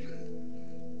rise.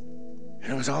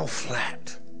 And it was all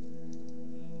flat.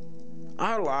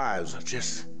 Our lives are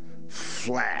just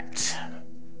flat.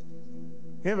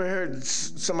 You ever heard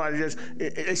somebody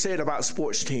they say it about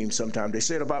sports teams sometimes. They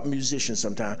say it about musicians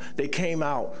sometimes. They came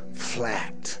out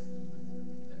flat.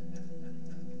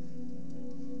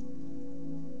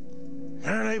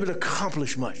 They're not able to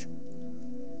accomplish much.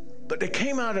 But they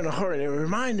came out in a hurry. They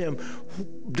remind them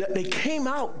that they came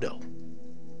out, though.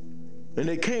 And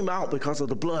they came out because of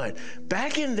the blood.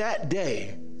 Back in that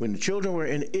day, when the children were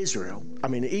in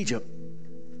Egypt,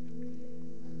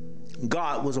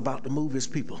 God was about to move his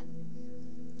people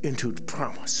into the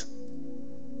promised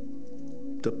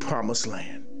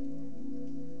land.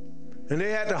 And they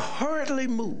had to hurriedly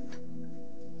move.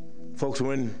 Folks,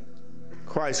 when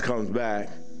Christ comes back,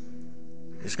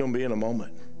 it's going to be in a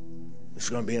moment. It's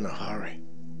going to be in a hurry.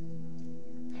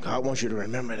 God wants you to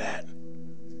remember that.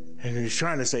 And he's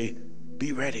trying to say,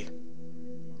 be ready.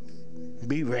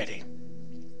 Be ready.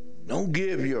 Don't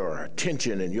give your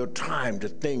attention and your time to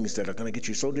things that are going to get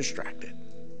you so distracted.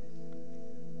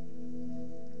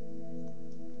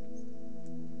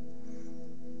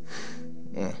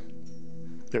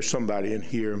 There's somebody in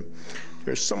here.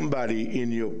 There's somebody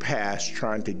in your past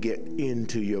trying to get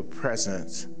into your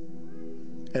presence,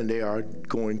 and they are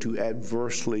going to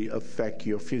adversely affect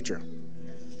your future.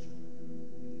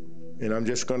 And I'm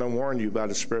just going to warn you by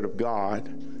the Spirit of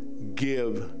God,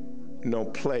 give no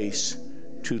place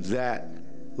to that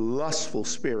lustful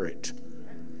spirit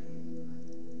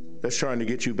that's trying to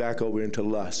get you back over into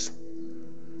lust.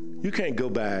 You can't go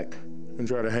back and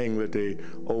try to hang with the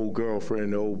old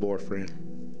girlfriend, the old boyfriend.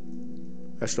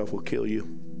 That stuff will kill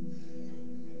you.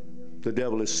 The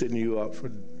devil is setting you up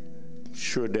for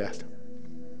sure death,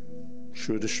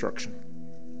 sure destruction.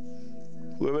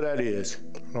 Whoever that is,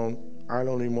 I don't I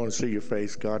don't even want to see your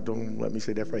face. God, don't let me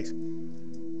see that face.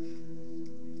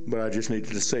 But I just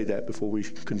needed to say that before we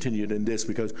continued in this,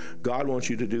 because God wants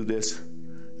you to do this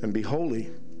and be holy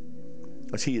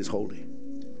as he is holy.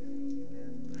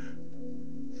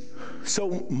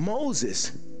 So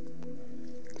Moses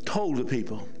told the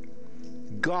people,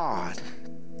 God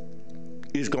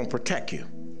is going to protect you.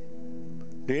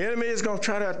 The enemy is going to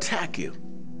try to attack you,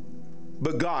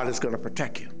 but God is going to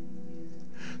protect you.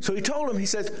 So he told them, he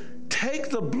says, take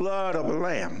the blood of a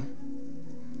lamb,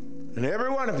 and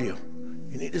every one of you,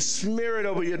 you need to smear it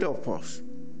over your doorpost.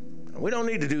 We don't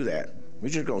need to do that. We're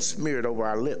just going to smear it over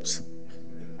our lips.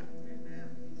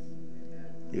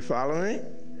 You follow me?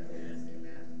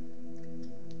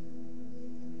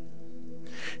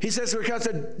 He says, because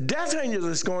the death angel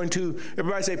is going to,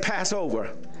 everybody say, pass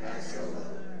over.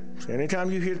 So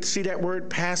anytime you see that word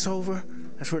Passover,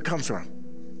 that's where it comes from.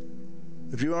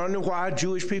 If you wonder why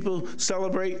Jewish people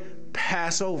celebrate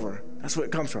Passover, that's where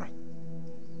it comes from.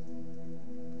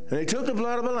 And they took the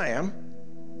blood of a lamb,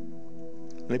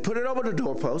 and they put it over the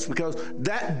doorpost, because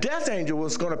that death angel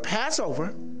was going to pass over,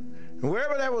 and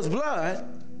wherever there was blood,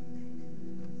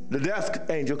 the death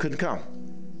angel couldn't come.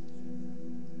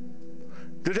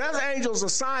 The death angel's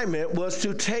assignment was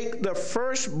to take the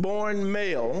firstborn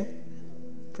male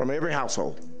from every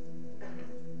household,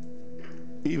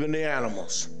 even the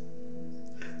animals.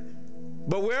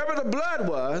 But wherever the blood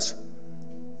was,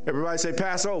 everybody say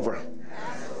Passover.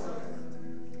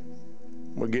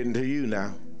 We're getting to you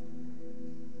now.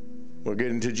 We're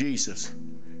getting to Jesus.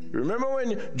 Remember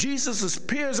when Jesus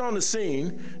appears on the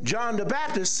scene, John the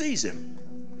Baptist sees him.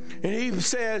 And he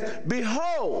said,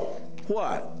 behold,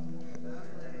 what?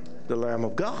 The Lamb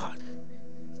of God.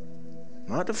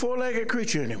 Not the four-legged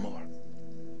creature anymore.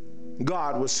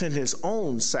 God will send his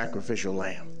own sacrificial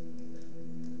lamb.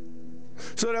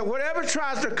 So that whatever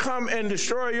tries to come and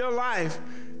destroy your life,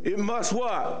 it must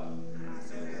what?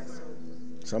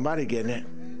 Somebody getting it.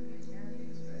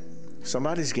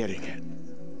 Somebody's getting it.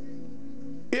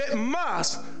 It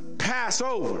must pass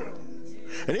over.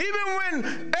 And even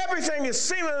when everything is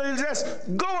seemingly just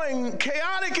going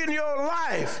chaotic in your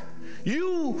life,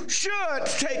 you should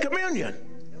take communion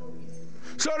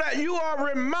so that you are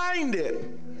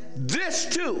reminded, this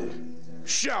too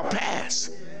shall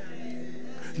pass.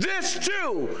 This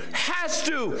too has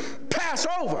to pass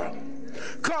over,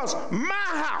 because my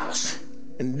house,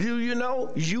 and do you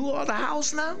know you are the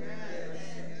house now?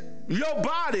 Your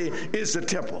body is the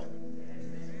temple.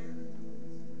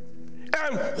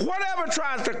 And whatever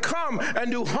tries to come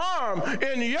and do harm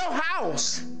in your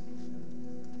house,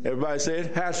 everybody say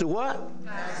it has to what?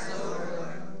 Pass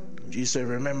over. Jesus said,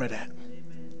 remember that.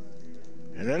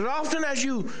 And as often as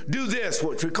you do this,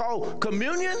 what we call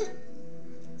communion,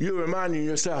 you're reminding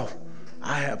yourself,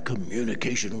 I have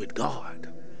communication with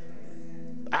God.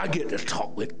 I get to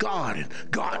talk with God, and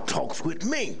God talks with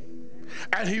me.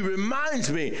 And he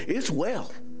reminds me, it's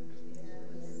well.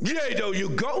 Yea, though you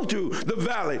go through the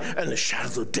valley and the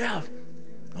shadows of death,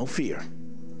 no fear.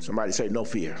 Somebody say, no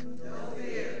fear. No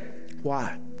fear.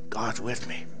 Why? God's with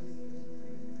me.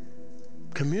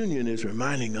 Communion is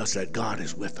reminding us that God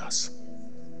is with us.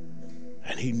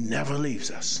 And he never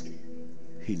leaves us.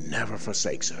 He never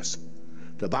forsakes us.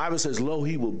 The Bible says, lo,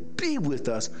 he will be with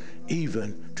us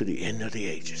even to the end of the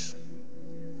ages.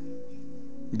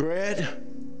 Bread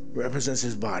represents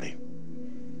his body.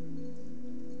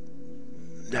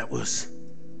 That was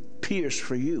pierced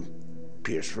for you,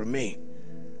 pierced for me,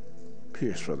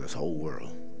 pierced for this whole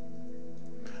world.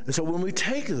 And so when we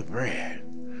take the bread,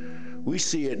 we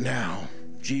see it now.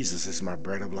 Jesus is my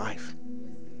bread of life.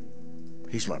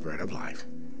 He's my bread of life.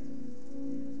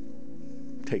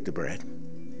 Take the bread,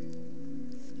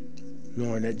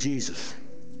 knowing that Jesus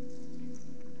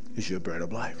is your bread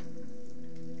of life.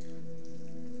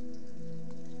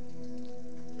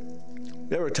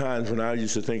 There were times when I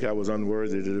used to think I was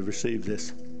unworthy to receive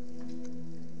this.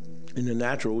 In the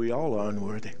natural, we all are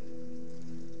unworthy.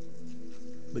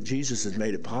 But Jesus has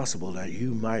made it possible that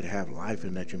you might have life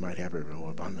and that you might have it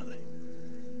more abundantly.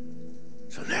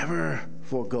 So never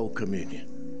forego communion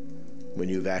when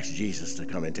you've asked Jesus to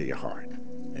come into your heart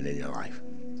and in your life.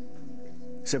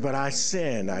 Say, but I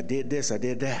sinned, I did this, I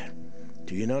did that.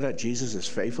 Do you know that Jesus is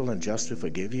faithful and just to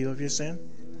forgive you of your sin?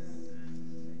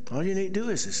 All you need to do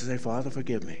is to say, Father,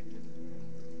 forgive me.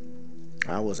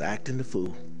 I was acting the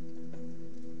fool.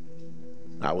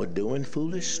 I was doing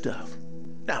foolish stuff.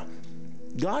 Now,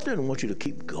 God doesn't want you to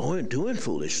keep going doing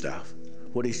foolish stuff.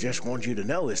 What he just wants you to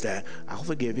know is that I'll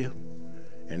forgive you.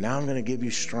 And now I'm going to give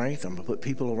you strength. I'm going to put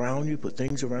people around you, put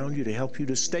things around you to help you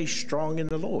to stay strong in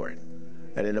the Lord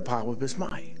and in the power of his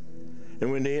might.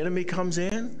 And when the enemy comes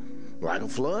in, like a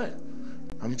flood,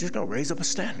 I'm just going to raise up a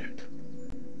standard.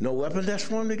 No weapon that's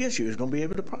formed against you is going to be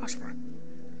able to prosper.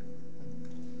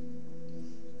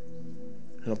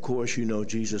 And of course, you know,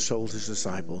 Jesus told his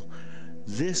disciple,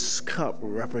 this cup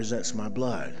represents my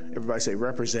blood. Everybody say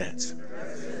represents.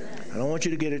 I don't want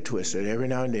you to get it twisted. Every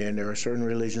now and then, there are certain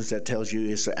religions that tells you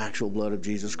it's the actual blood of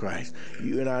Jesus Christ.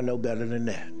 You and I know better than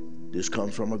that. This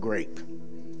comes from a grape.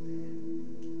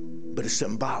 But it's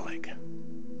symbolic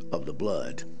of the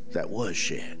blood that was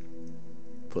shed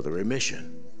for the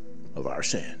remission of our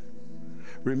sin.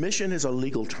 Remission is a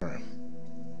legal term.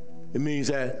 It means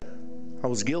that I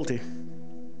was guilty.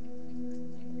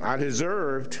 I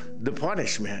deserved the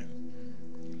punishment,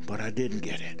 but I didn't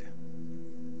get it.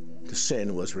 The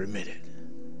sin was remitted.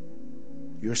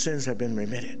 Your sins have been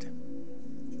remitted.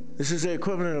 This is the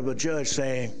equivalent of a judge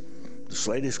saying, the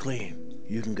slate is clean,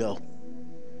 you can go.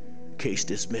 Case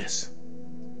dismissed.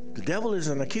 The devil is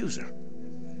an accuser.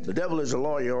 The devil is a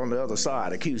lawyer on the other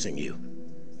side accusing you.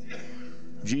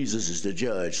 Jesus is the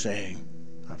judge saying,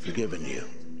 I've forgiven you.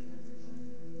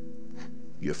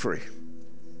 You're free.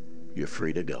 You're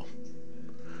free to go.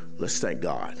 Let's thank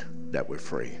God that we're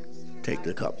free. Take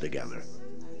the cup together.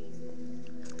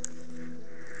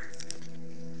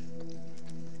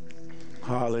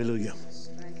 Hallelujah.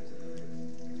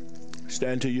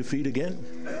 Stand to your feet again.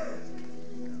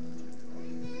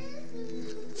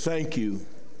 Thank you.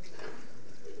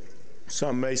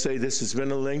 Some may say this has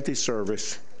been a lengthy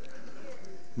service,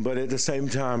 but at the same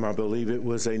time, I believe it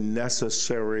was a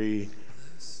necessary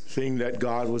thing that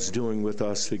God was doing with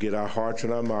us to get our hearts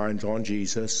and our minds on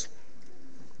Jesus.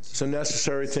 It's a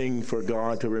necessary thing for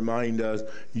God to remind us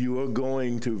you are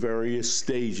going through various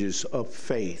stages of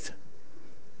faith,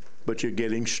 but you're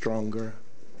getting stronger.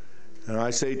 And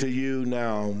I say to you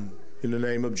now, in the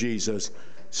name of Jesus,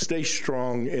 stay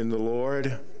strong in the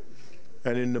Lord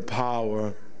and in the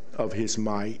power of his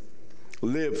might.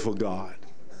 Live for God.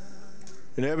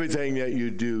 In everything that you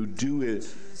do, do it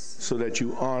so that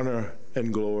you honor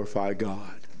and glorify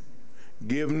God.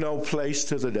 Give no place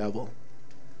to the devil.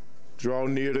 Draw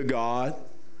near to God.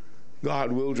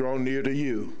 God will draw near to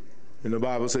you. And the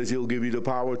Bible says he'll give you the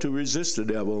power to resist the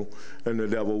devil, and the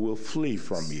devil will flee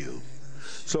from you.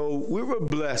 So we were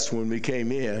blessed when we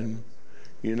came in.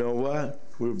 You know what?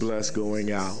 We're blessed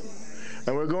going out.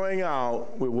 And we're going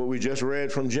out with what we just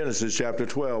read from Genesis chapter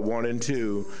 12, 1 and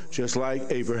 2. Just like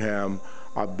Abraham,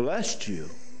 I blessed you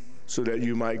so that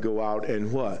you might go out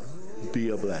and what? Be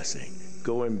a blessing.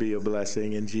 Go and be a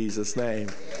blessing in Jesus' name.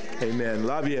 Amen.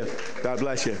 Love you. God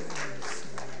bless you.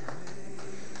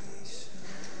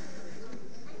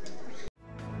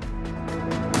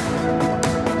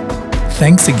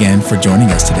 Thanks again for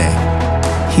joining us today.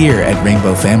 Here at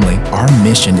Rainbow Family, our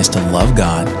mission is to love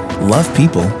God, love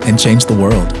people, and change the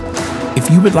world. If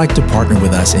you would like to partner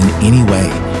with us in any way,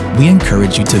 we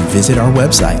encourage you to visit our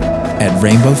website at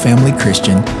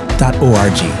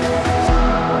rainbowfamilychristian.org.